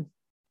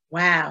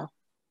 Wow.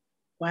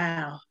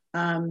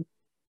 I'm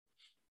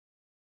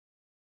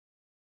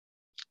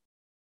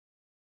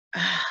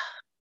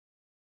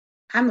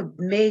a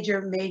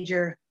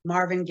major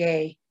Marvin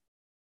Gaye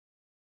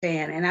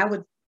fan, and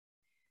I've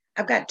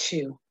got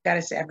two.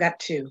 Gotta say, I've got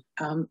two.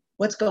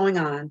 What's Going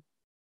On,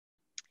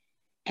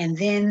 and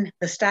then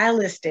The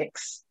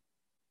Stylistics,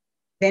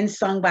 then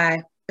sung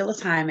by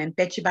Phyllis Hyman,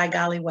 Bet You by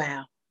Golly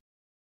Wow.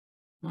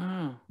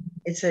 Wow.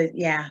 It's a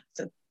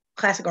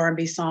classic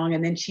R&B song,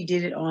 and then she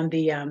did it on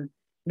the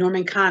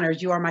Norman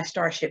Connor's You Are My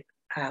Starship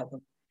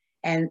album.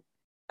 And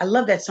I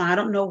love that song. I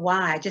don't know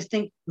why. I just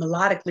think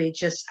melodically,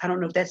 I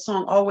don't know, that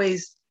song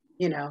always,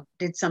 you know,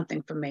 did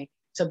something for me.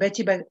 So Bet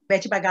You by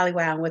Golly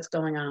Wow and What's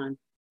Going On.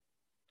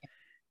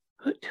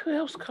 Who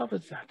else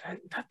covers that?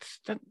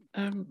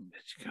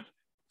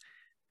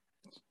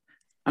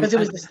 Because it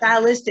was the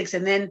Stylistics,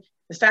 and then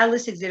the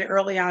Stylistics did it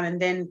early on,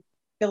 and then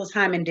Phyllis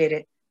Hyman did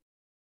it.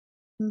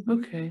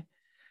 Okay.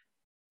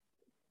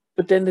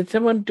 But then did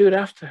someone do it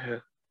after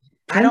her?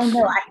 Prince? I don't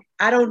know.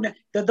 I don't know.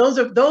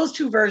 Those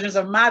two versions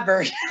of my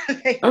version.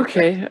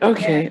 Okay.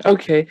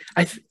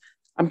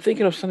 I'm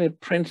thinking of something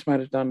Prince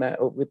might have done that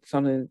with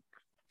something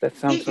that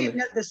sounds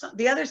something.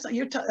 The other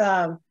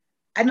song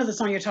I know the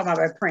song you're talking about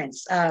by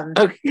Prince.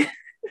 Okay.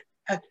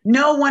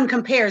 No One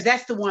Compares.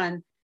 That's the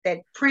one that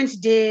Prince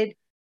did,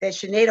 that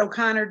Sinead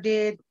O'Connor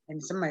did,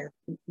 and somebody.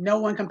 No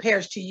One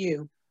Compares to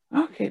You.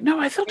 Okay, no,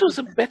 I thought it was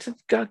a better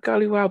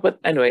Golly Wow, but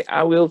anyway,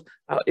 I will.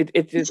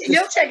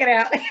 You'll check it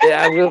out.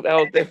 Yeah, I will.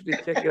 I'll definitely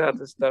check it out.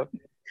 The stuff,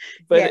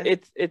 but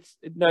Yes. it's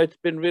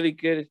been really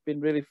good. It's been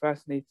really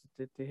fascinating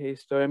to hear your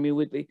story. I mean,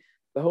 with the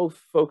whole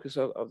focus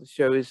of the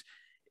show is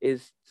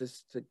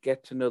just to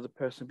get to know the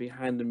person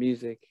behind the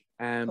music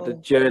and the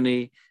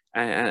journey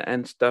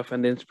and stuff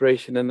and the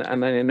inspiration.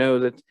 And I know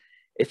that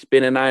it's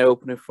been an eye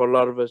opener for a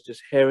lot of us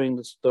just hearing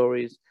the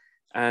stories.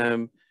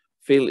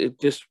 Feel it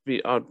just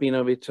being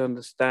able to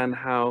understand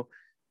how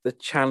the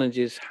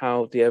challenges,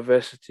 how the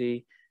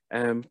adversity,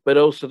 but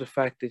also the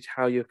fact that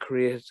how your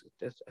career has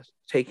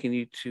taken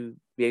you to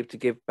be able to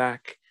give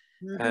back.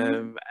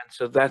 And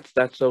so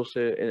that's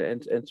also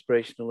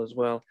inspirational as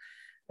well.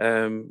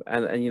 And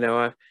you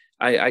know,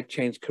 I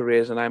changed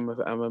careers, and I'm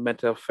a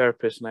mental health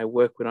therapist, and I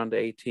work with under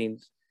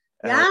 18s.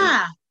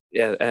 Yeah,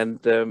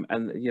 and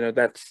you know,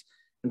 that's,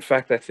 in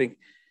fact, I think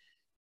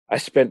I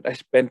spent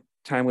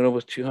time with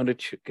almost 200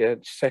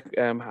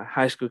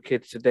 high school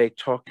kids today,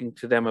 talking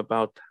to them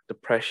about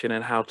depression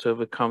and how to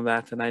overcome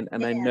that. And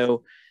I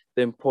know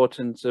the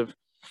importance of,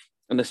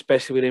 and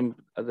especially within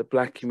the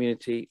Black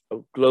community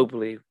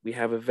globally, we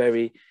have a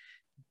very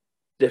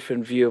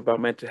different view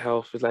about mental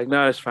health. It's like,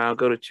 no, it's fine, I'll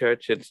go to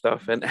church and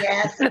stuff. And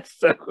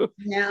so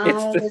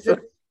no,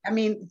 I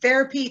mean,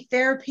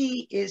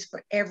 therapy is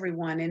for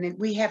everyone, and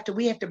we have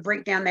to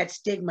break down that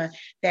stigma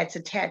that's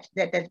attached,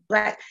 that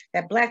Black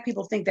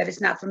people think that it's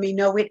not for me.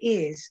 No, it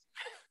is.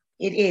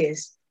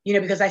 You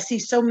know, because I see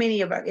so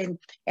many of our,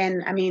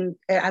 and I mean,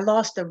 I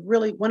lost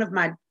one of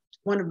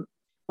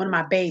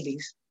my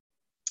babies.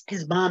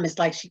 His mom is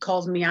like, she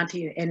calls me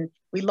auntie, and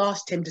we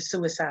lost him to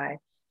suicide.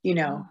 You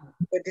know,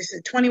 but this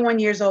is 21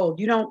 years old.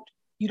 You don't,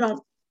 you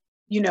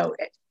know,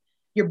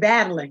 you're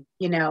battling,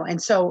 you know, and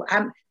so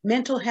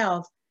mental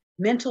health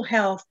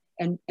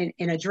and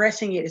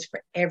addressing it is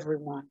for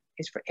everyone.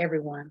 It's for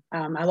everyone.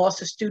 I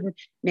lost a student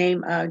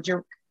named let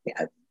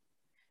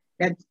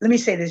me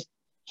say this.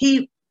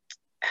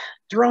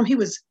 Jerome, he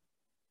was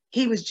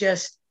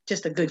just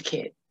a good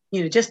kid,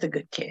 you know, just a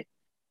good kid.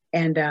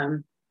 And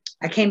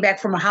I came back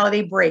from a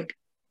holiday break,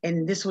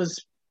 and this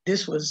was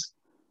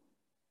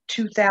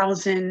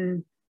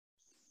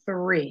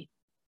 2003.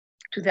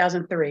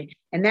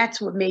 And that's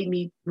what made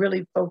me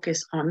really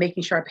focus on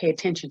making sure I pay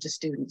attention to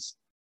students,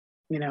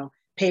 you know,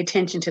 pay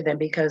attention to them,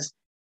 because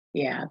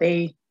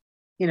they,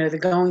 you know, they're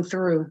going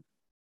through.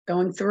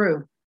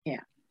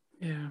 Yeah,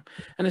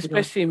 and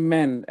especially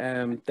men,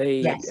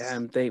 they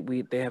have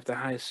the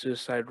highest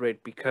suicide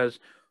rate, because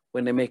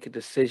when they make a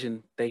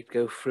decision, they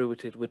go through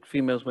with it. With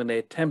females, when they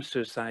attempt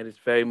suicide, it's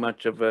very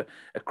much of a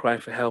cry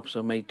for help.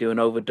 So may do an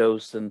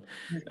overdose and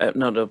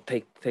not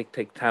take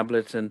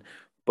tablets,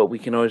 but we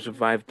can always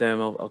revive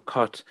them or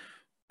cut.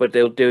 But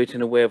they'll do it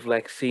in a way of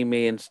like, see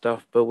me and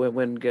stuff. But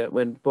when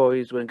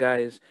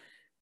guys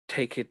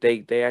take it,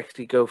 they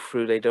actually go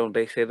through. They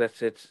say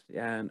that's it,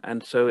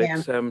 and so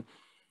it's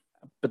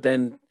but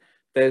then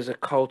there's a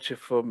culture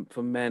for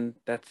men,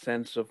 that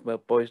sense of,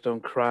 well, boys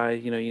don't cry,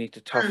 you know, you need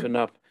to toughen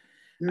up.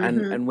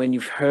 And when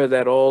you've heard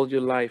that all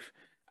your life,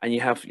 and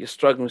you're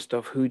struggling with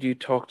stuff, who do you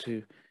talk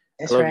to?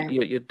 That's right.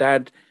 Your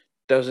dad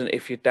doesn't.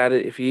 If you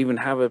even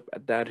have a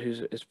dad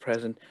who's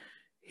present,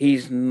 he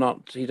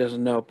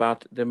doesn't know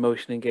about the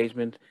emotional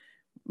engagement.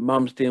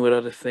 Mom's dealing with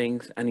other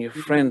things, and your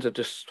friends are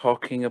just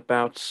talking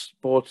about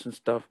sports and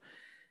stuff,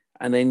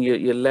 and then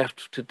you're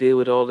left to deal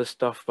with all this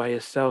stuff by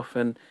yourself,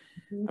 and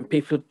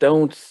people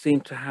don't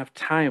seem to have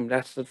time.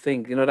 That's the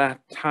thing, you know,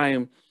 that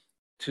time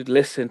to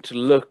listen, to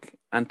look,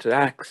 and to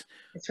act.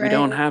 We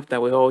don't have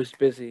that. We're always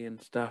busy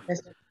and stuff.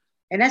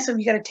 And that's when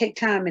you got to take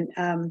time.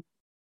 And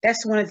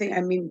that's one of the things.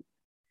 I mean,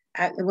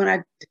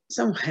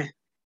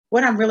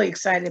 what I'm really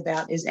excited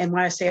about is, and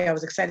when I say I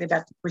was excited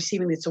about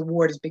receiving this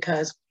award, is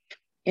because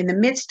in the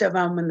midst of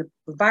when the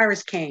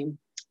virus came,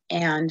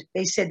 and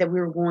they said that we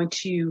were going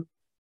to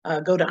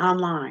go to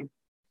online.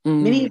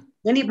 Many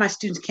of my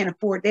students can't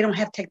afford. They don't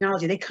have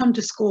technology. They come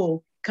to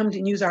school, come to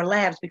use our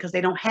labs, because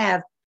they don't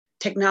have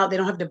technology. They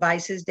don't have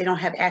devices. They don't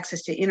have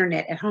access to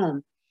internet at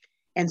home.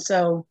 And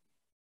so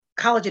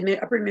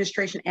upper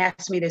administration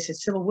asked me, they said,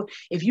 Sybil,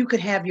 if you could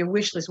have your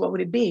wish list, what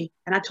would it be?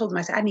 And I told them,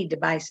 I said, I need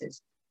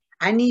devices.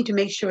 I need to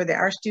make sure that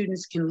our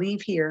students can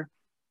leave here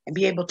and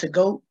be able to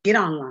go get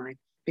online,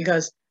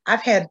 because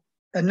I've had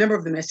a number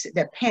of them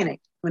that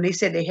panicked when they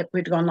said they had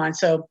to go online.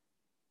 So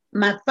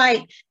my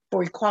fight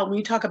for equality, when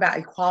you talk about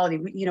equality,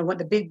 you know, what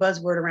the big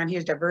buzzword around here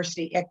is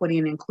diversity, equity,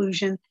 and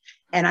inclusion.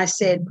 And I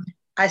said,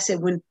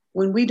 when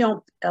we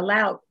don't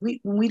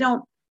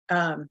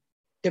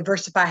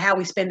diversify how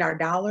we spend our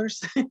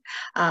dollars,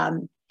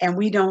 and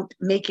we don't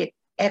make it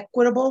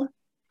equitable,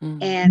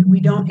 and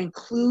we don't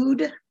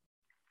include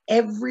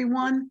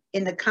everyone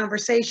in the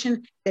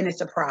conversation, then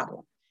it's a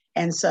problem.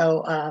 And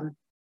so,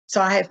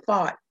 I had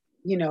fought,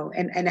 you know,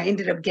 and I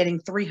ended up getting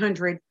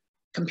 300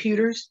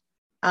 computers,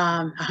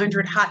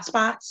 100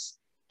 hotspots,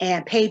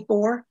 and paid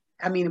for.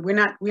 I mean, we're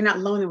not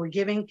loaning, we're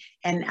giving.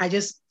 And I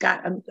just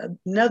got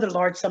another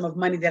large sum of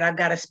money that I've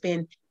got to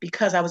spend,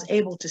 because I was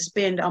able to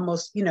spend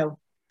almost, you know,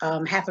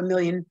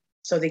 $500,000.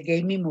 So they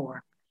gave me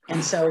more.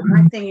 And so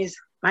my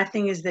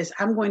thing is this: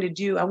 I want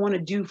to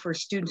do for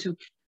students who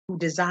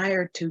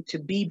desire to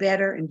be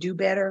better and do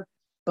better,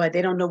 but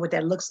they don't know what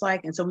that looks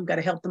like, and so we've got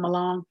to help them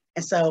along.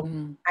 And so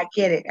I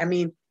get it. I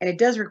mean, and it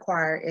does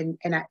require, and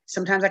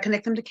sometimes I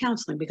connect them to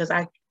counseling because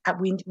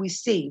we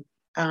see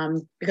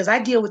because I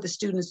deal with the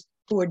students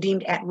who are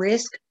deemed at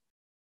risk,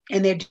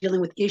 and they're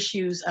dealing with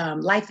issues,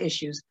 life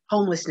issues,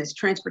 homelessness,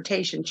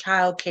 transportation,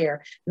 childcare,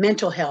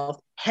 mental health,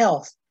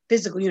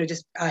 physical,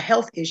 just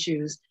health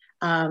issues,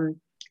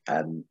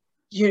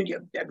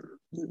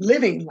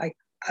 living, like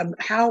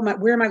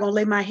where am I going to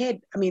lay my head?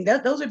 I mean,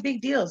 those are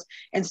big deals.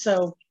 And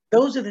so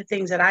those are the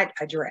things that I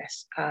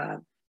address,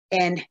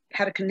 and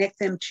how to connect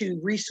them to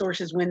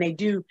resources when they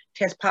do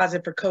test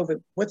positive for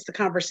COVID. What's the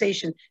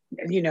conversation,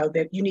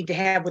 that you need to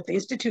have with the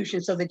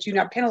institution so that you're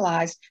not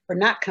penalized for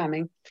not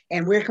coming?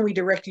 And where can we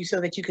direct you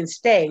so that you can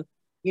stay,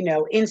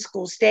 in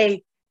school,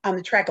 stay on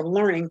the track of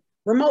learning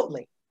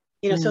remotely?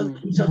 So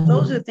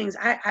those are the things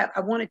I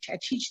wanted to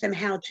teach them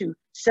how to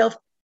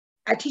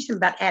I teach them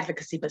about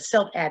advocacy, but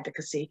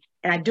self-advocacy,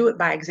 and I do it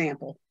by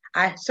example.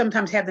 I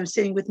sometimes have them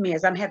sitting with me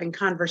as I'm having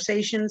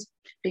conversations,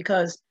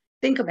 because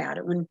think about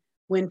it,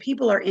 when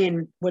people are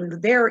when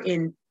they're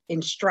in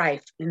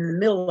strife, in the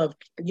middle of,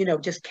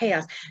 just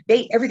chaos,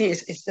 everything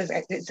is it's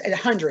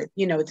 100,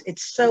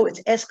 it's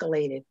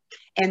escalated.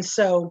 And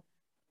so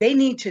they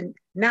need to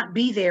not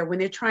be there when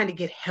they're trying to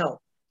get help.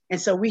 And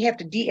so we have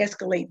to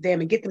de-escalate them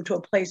and get them to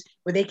a place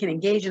where they can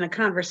engage in a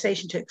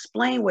conversation to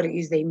explain what it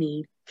is they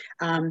need,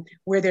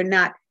 where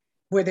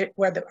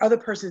the other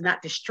person is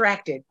not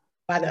distracted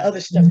by the other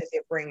stuff that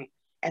they're bringing.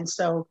 And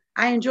so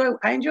I enjoy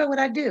what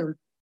I do.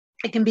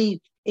 It can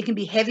be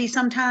heavy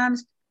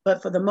sometimes,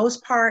 but for the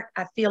most part,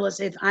 I feel as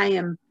if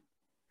I'm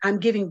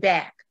giving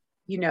back,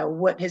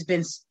 what has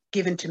been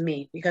given to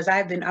me, because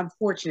I'm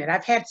fortunate.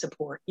 I've had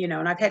support,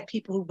 and I've had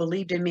people who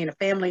believed in me, and a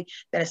family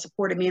that has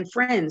supported me, and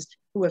friends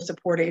who have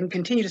supported and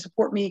continue to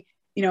support me,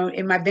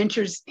 in my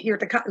ventures here at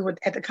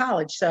the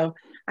college. So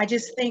I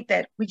just think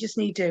that we just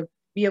need to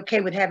be okay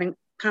with having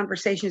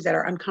conversations that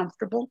are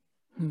uncomfortable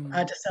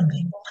to some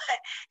people,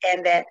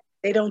 and that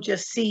they don't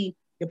just see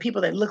the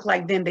people that look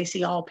like them, they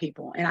see all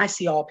people, and I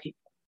see all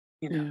people,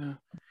 Yeah.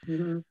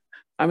 Mm-hmm.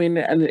 I mean,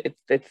 and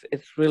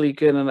it's really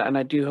good, and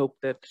I do hope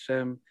that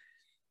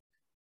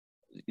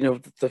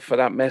for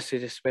that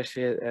message,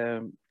 especially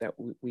that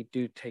we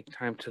do take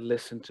time to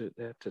listen to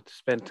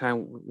spend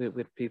time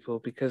with people,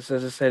 because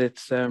as I said,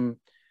 it's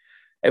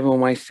everyone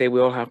might say we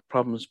all have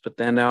problems, but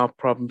then there are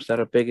problems that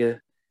are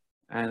bigger,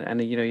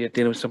 and you're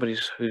dealing with somebody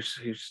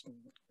who's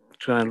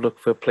trying to look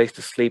for a place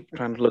to sleep,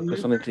 trying to look for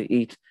something to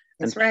eat.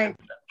 That's right.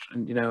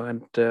 And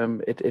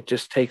it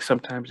just takes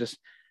sometimes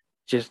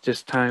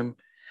just time.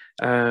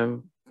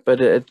 But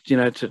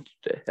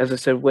as I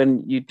said,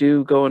 when you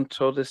do go on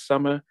tour this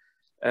summer,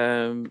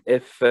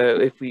 if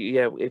we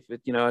as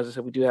I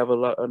said, we do have a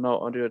lot of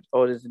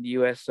audience in the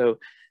US, so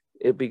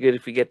it'd be good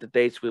if we get the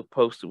dates. We'll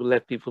post it. We'll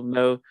let people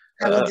know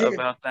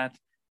about that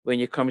when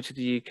you're coming to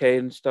the UK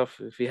and stuff.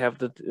 If you have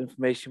the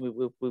information,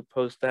 we'll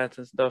post that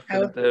and stuff.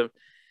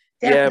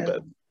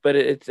 But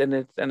it's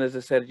as I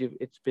said,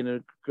 it's been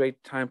a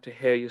great time to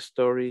hear your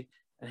story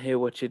and hear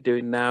what you're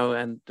doing now,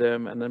 and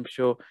I'm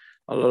sure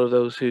a lot of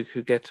those who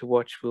get to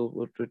watch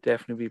will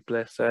definitely be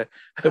blessed. So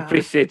I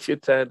appreciate your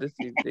time this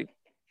evening.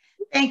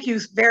 Thank you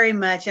very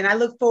much, and I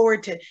look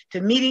forward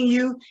to meeting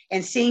you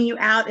and seeing you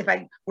out. If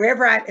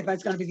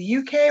it's going to be the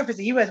UK or if it's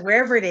the US,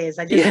 wherever it is,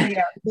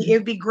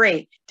 it'd be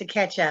great to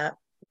catch up.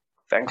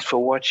 Thanks for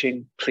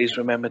watching. Please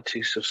remember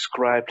to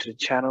subscribe to the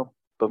channel,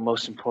 but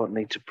most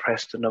importantly, to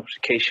press the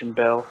notification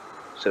bell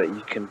so that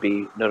you can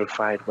be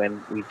notified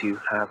when we do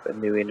have a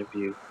new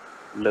interview.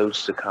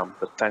 Loads to come,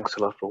 but thanks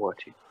a lot for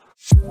watching.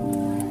 I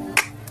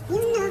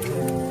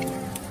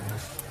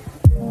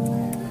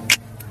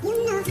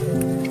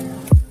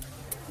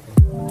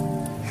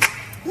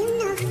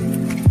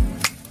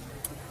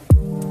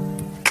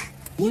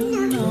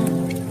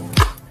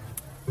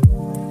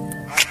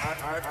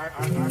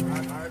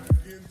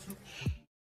begin to